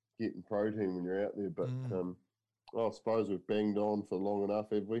of getting protein when you're out there. But I suppose we've banged on for long enough,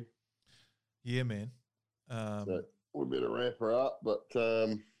 have we? Yeah, man. So we better wrap her up. But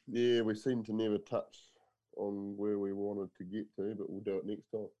yeah, we seem to never touch on where we wanted to get to, but we'll do it next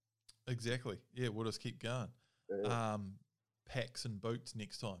time. Exactly. Yeah, we'll just keep going. Yeah. Packs and boots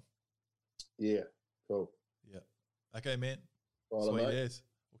next time. Yeah, cool. Yeah. Okay, man. Right, Sweet mate. as.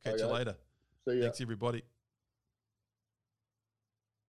 We'll catch you later. See ya. Thanks, everybody.